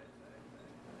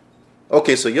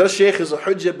 Okay, so your Sheikh is a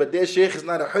hujjah, but their Sheikh is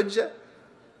not a hujjah.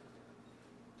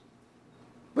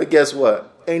 But guess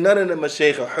what? Ain't none of them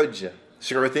mashaykh a hujjah.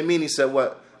 Shaykh Uthaymeen said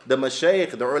what? The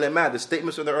mashaykh, the ulama, the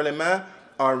statements of the ulama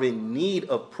are in need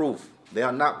of proof. They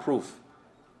are not proof.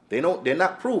 They're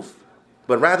not proof.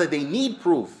 But rather they need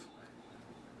proof.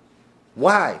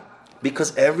 Why?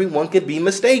 Because everyone could be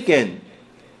mistaken.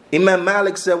 Imam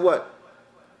Malik said what?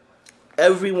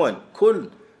 Everyone. Kull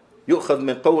yu'khadh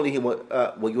min qawlihi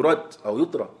wa yurad aw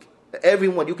yutrak.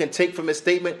 Everyone, you can take from his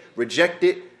statement, reject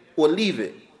it, or leave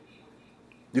it.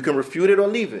 You can refute it or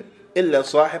leave it. إِلَّا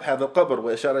صَاحِبْ هَذَا الْقَبْرِ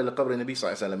وَإِشَارَ إِلَى قَبْرِ النَّبِي صلى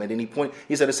الله عليه وسلم. And then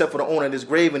he said, except for the owner of this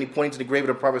grave, and he pointed to the grave of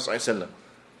the Prophet صلى الله عليه وسلم.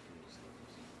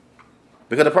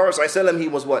 Because the Prophet صلى الله عليه وسلم, he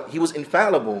was what? He was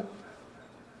infallible.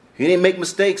 He didn't make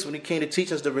mistakes when he came to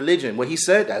teach us the religion. What he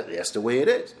said, that's the way it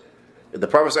is. If the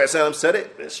Prophet ﷺ said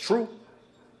it, it's true.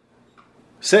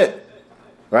 Said,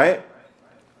 right?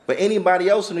 But anybody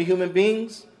else in the human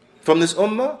beings from this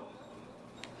ummah,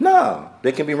 no,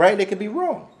 they can be right, they can be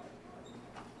wrong.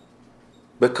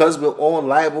 Because we're all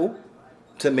liable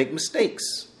to make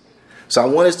mistakes. So I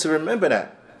want us to remember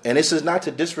that. And this is not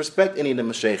to disrespect any of the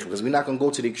mashaykh, because we're not going to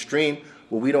go to the extreme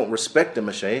where we don't respect the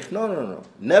mashaykh. No.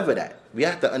 Never that. We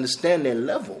have to understand their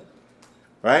level.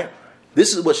 Right?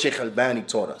 This is what Sheikh Albani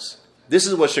taught us. This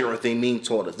is what Sheikh Uthaymeen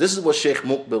taught us. This is what Sheikh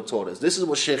Muqbil taught us. This is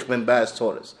what Sheikh bin Baz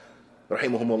taught us.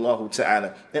 Rahimahumullah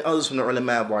ta'ala. And others from the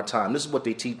ulama of our time. This is what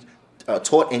they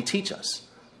taught and teach us.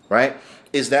 Right?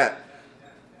 Is that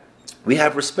we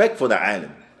have respect for the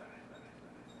alim.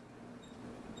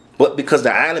 But because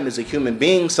the alim is a human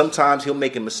being, sometimes he'll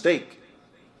make a mistake.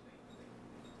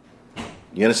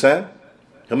 You understand?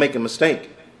 He'll make a mistake.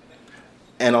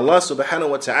 And Allah subhanahu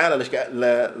wa ta'ala,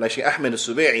 like Shaykh Ahmed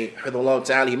al-Subi'i, hafidhahullah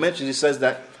ta'ala, he mentions, he says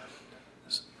that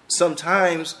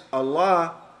sometimes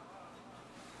Allah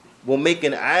will make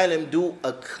an alim do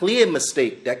a clear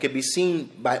mistake that can be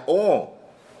seen by all,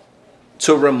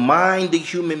 to remind the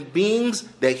human beings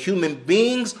that human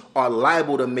beings are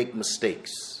liable to make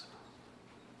mistakes.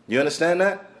 You understand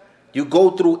that? You go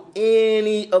through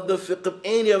any of the fiqh,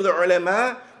 any of the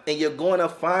ulama, and you're going to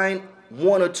find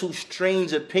one or two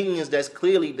strange opinions that's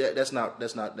clearly that's not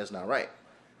right.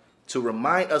 To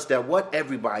remind us that what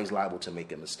everybody's liable to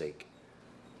make a mistake.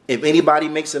 If anybody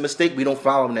makes a mistake, we don't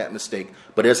follow them that mistake.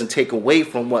 But it doesn't take away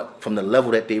from the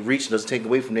level that they've reached. It doesn't take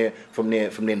away from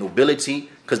their nobility,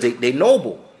 because they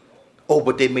noble. Oh,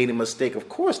 but they made a mistake. Of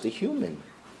course, they're human.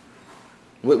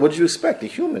 What did you expect? They're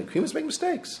human. Humans make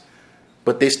mistakes,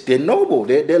 but they're noble.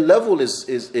 Their level is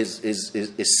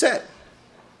set.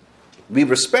 We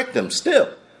respect them still.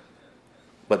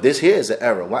 But this here is an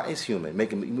error. Why is human?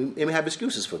 We have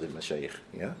excuses for them, Mashaykh.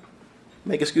 Yeah?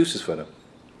 Make excuses for them.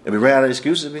 If we ran out of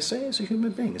excuses, we say it's a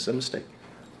human being. It's a mistake.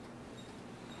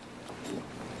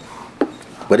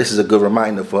 But this is a good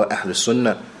reminder for Ahlul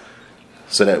Sunnah,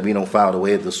 so that we don't follow the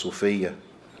way of the Sufiyyah.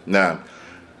 Now,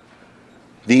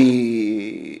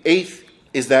 the eighth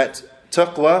is that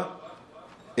taqwa,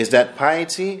 is that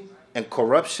piety and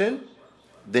corruption,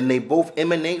 then they both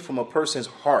emanate from a person's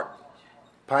heart.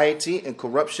 Piety and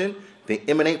corruption, they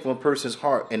emanate from a person's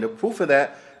heart. And the proof of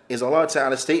that is Allah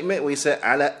Ta'ala's statement where he said,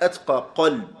 ala atqa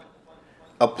qalb,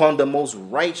 upon the most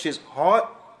righteous heart,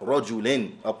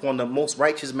 rajulin, upon the most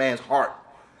righteous man's heart.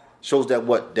 Shows that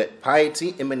what? That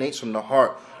piety emanates from the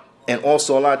heart. And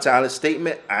also Allah Ta'ala's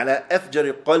statement, ala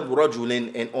afjari qalb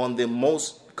rajulin, and on the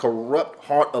most corrupt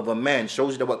heart of a man.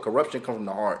 Shows you that what? Corruption comes from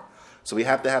the heart. So we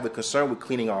have to have a concern with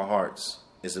cleaning our hearts.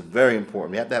 It's very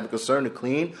important. We have to have a concern to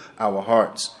clean our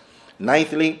hearts.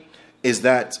 Ninthly, is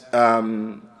that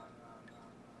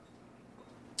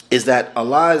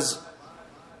Allah's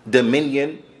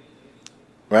dominion,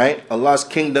 right? Allah's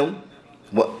kingdom,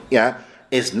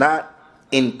 is not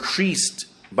increased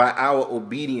by our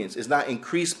obedience. It's not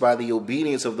increased by the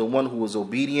obedience of the one who was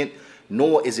obedient,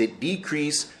 nor is it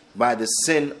decreased by the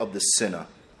sin of the sinner.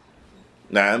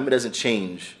 Now, it doesn't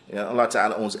change. Allah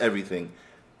Ta'ala owns everything.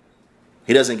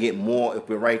 He doesn't get more if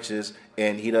we're righteous,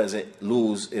 and he doesn't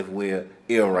lose if we're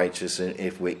ill-righteous and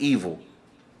if we're evil.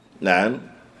 Now,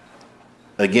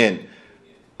 again,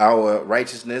 our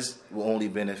righteousness will only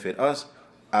benefit us.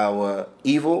 Our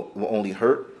evil will only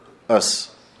hurt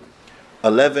us. The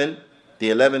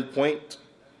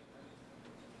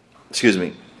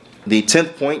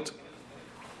 10th point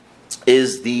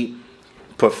is the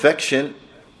perfection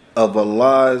of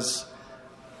Allah's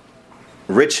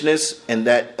richness, and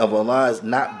that of Allah's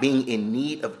not being in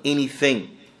need of anything,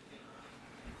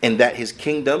 and that his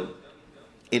kingdom,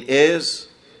 it is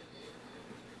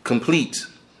complete,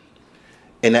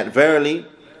 and that verily,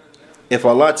 if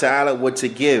Allah Ta'ala were to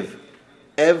give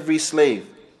every slave,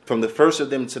 from the first of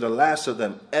them to the last of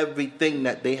them, everything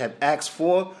that they have asked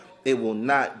for, it will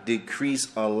not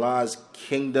decrease Allah's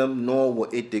kingdom, nor will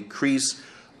it decrease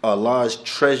Allah's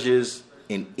treasures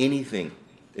in anything.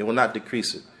 It will not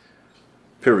decrease it.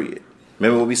 Period.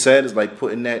 Remember what we said? It's like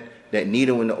putting that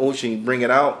needle in the ocean, you bring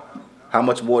it out. How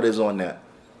much water is on that?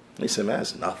 They said, man,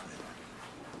 that's nothing.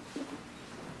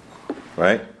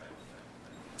 Right?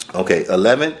 Okay,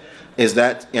 11 is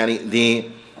that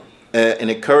an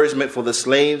encouragement for the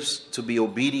slaves to be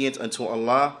obedient unto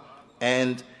Allah,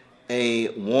 and a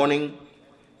warning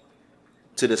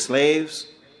to the slaves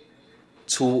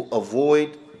to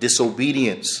avoid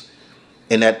disobedience,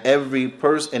 and that every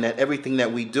person and that everything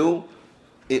that we do,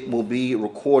 it will be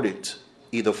recorded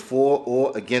either for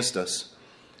or against us.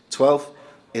 12th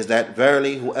is that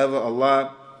verily whoever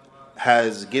Allah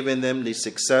has given them the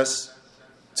success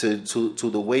to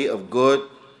the way of good,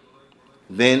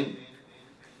 then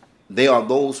they are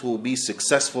those who will be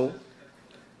successful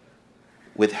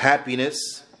with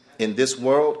happiness in this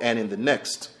world and in the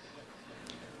next.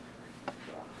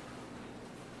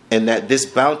 And that this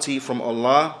bounty from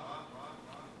Allah,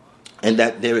 and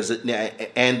that there is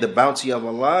and the bounty of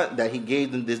Allah, that He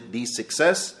gave them this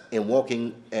success in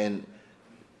walking and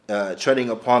treading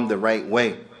upon the right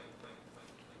way.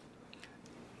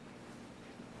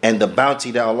 And the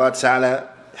bounty that Allah Ta'ala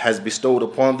has bestowed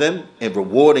upon them and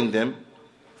rewarding them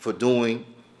for doing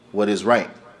what is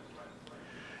right.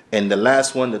 And the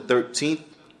last one, the 13th,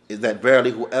 is that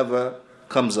verily whoever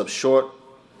comes up short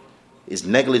is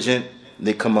negligent,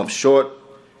 they come up short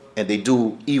and they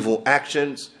do evil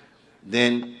actions,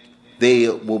 then they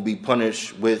will be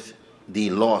punished with the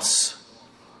loss.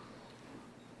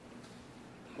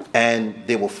 And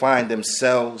they will find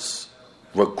themselves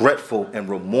regretful and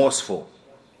remorseful.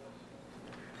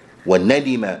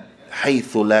 وَنَدِمَ حَيْثُ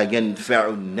لَا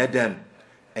يَنْفَعُ النَّدَمِ,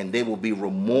 and they will be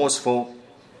remorseful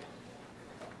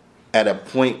at a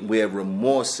point where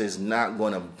remorse is not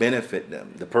going to benefit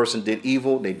them. The person did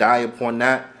evil, they die upon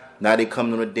that. Now they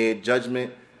come to the day of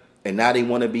judgment, and now they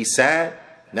want to be sad.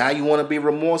 Now you want to be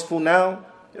remorseful now?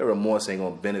 Your remorse ain't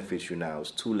going to benefit you now. It's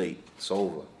too late. It's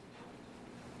over.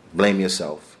 Blame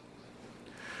yourself.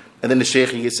 And then the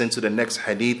Shaykh gets into the next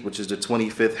hadith, which is the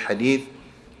 25th hadith.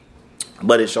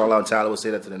 But inshallah ta'ala we'll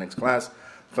say that to the next class.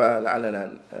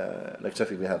 فلعلنا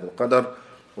نكتفي بهذا القدر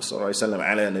وصلى الله وسلم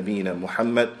على نبينا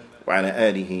محمد وعلى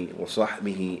آله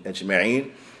وصحبه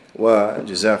أجمعين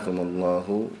وجزاكم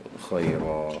الله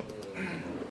خيرا.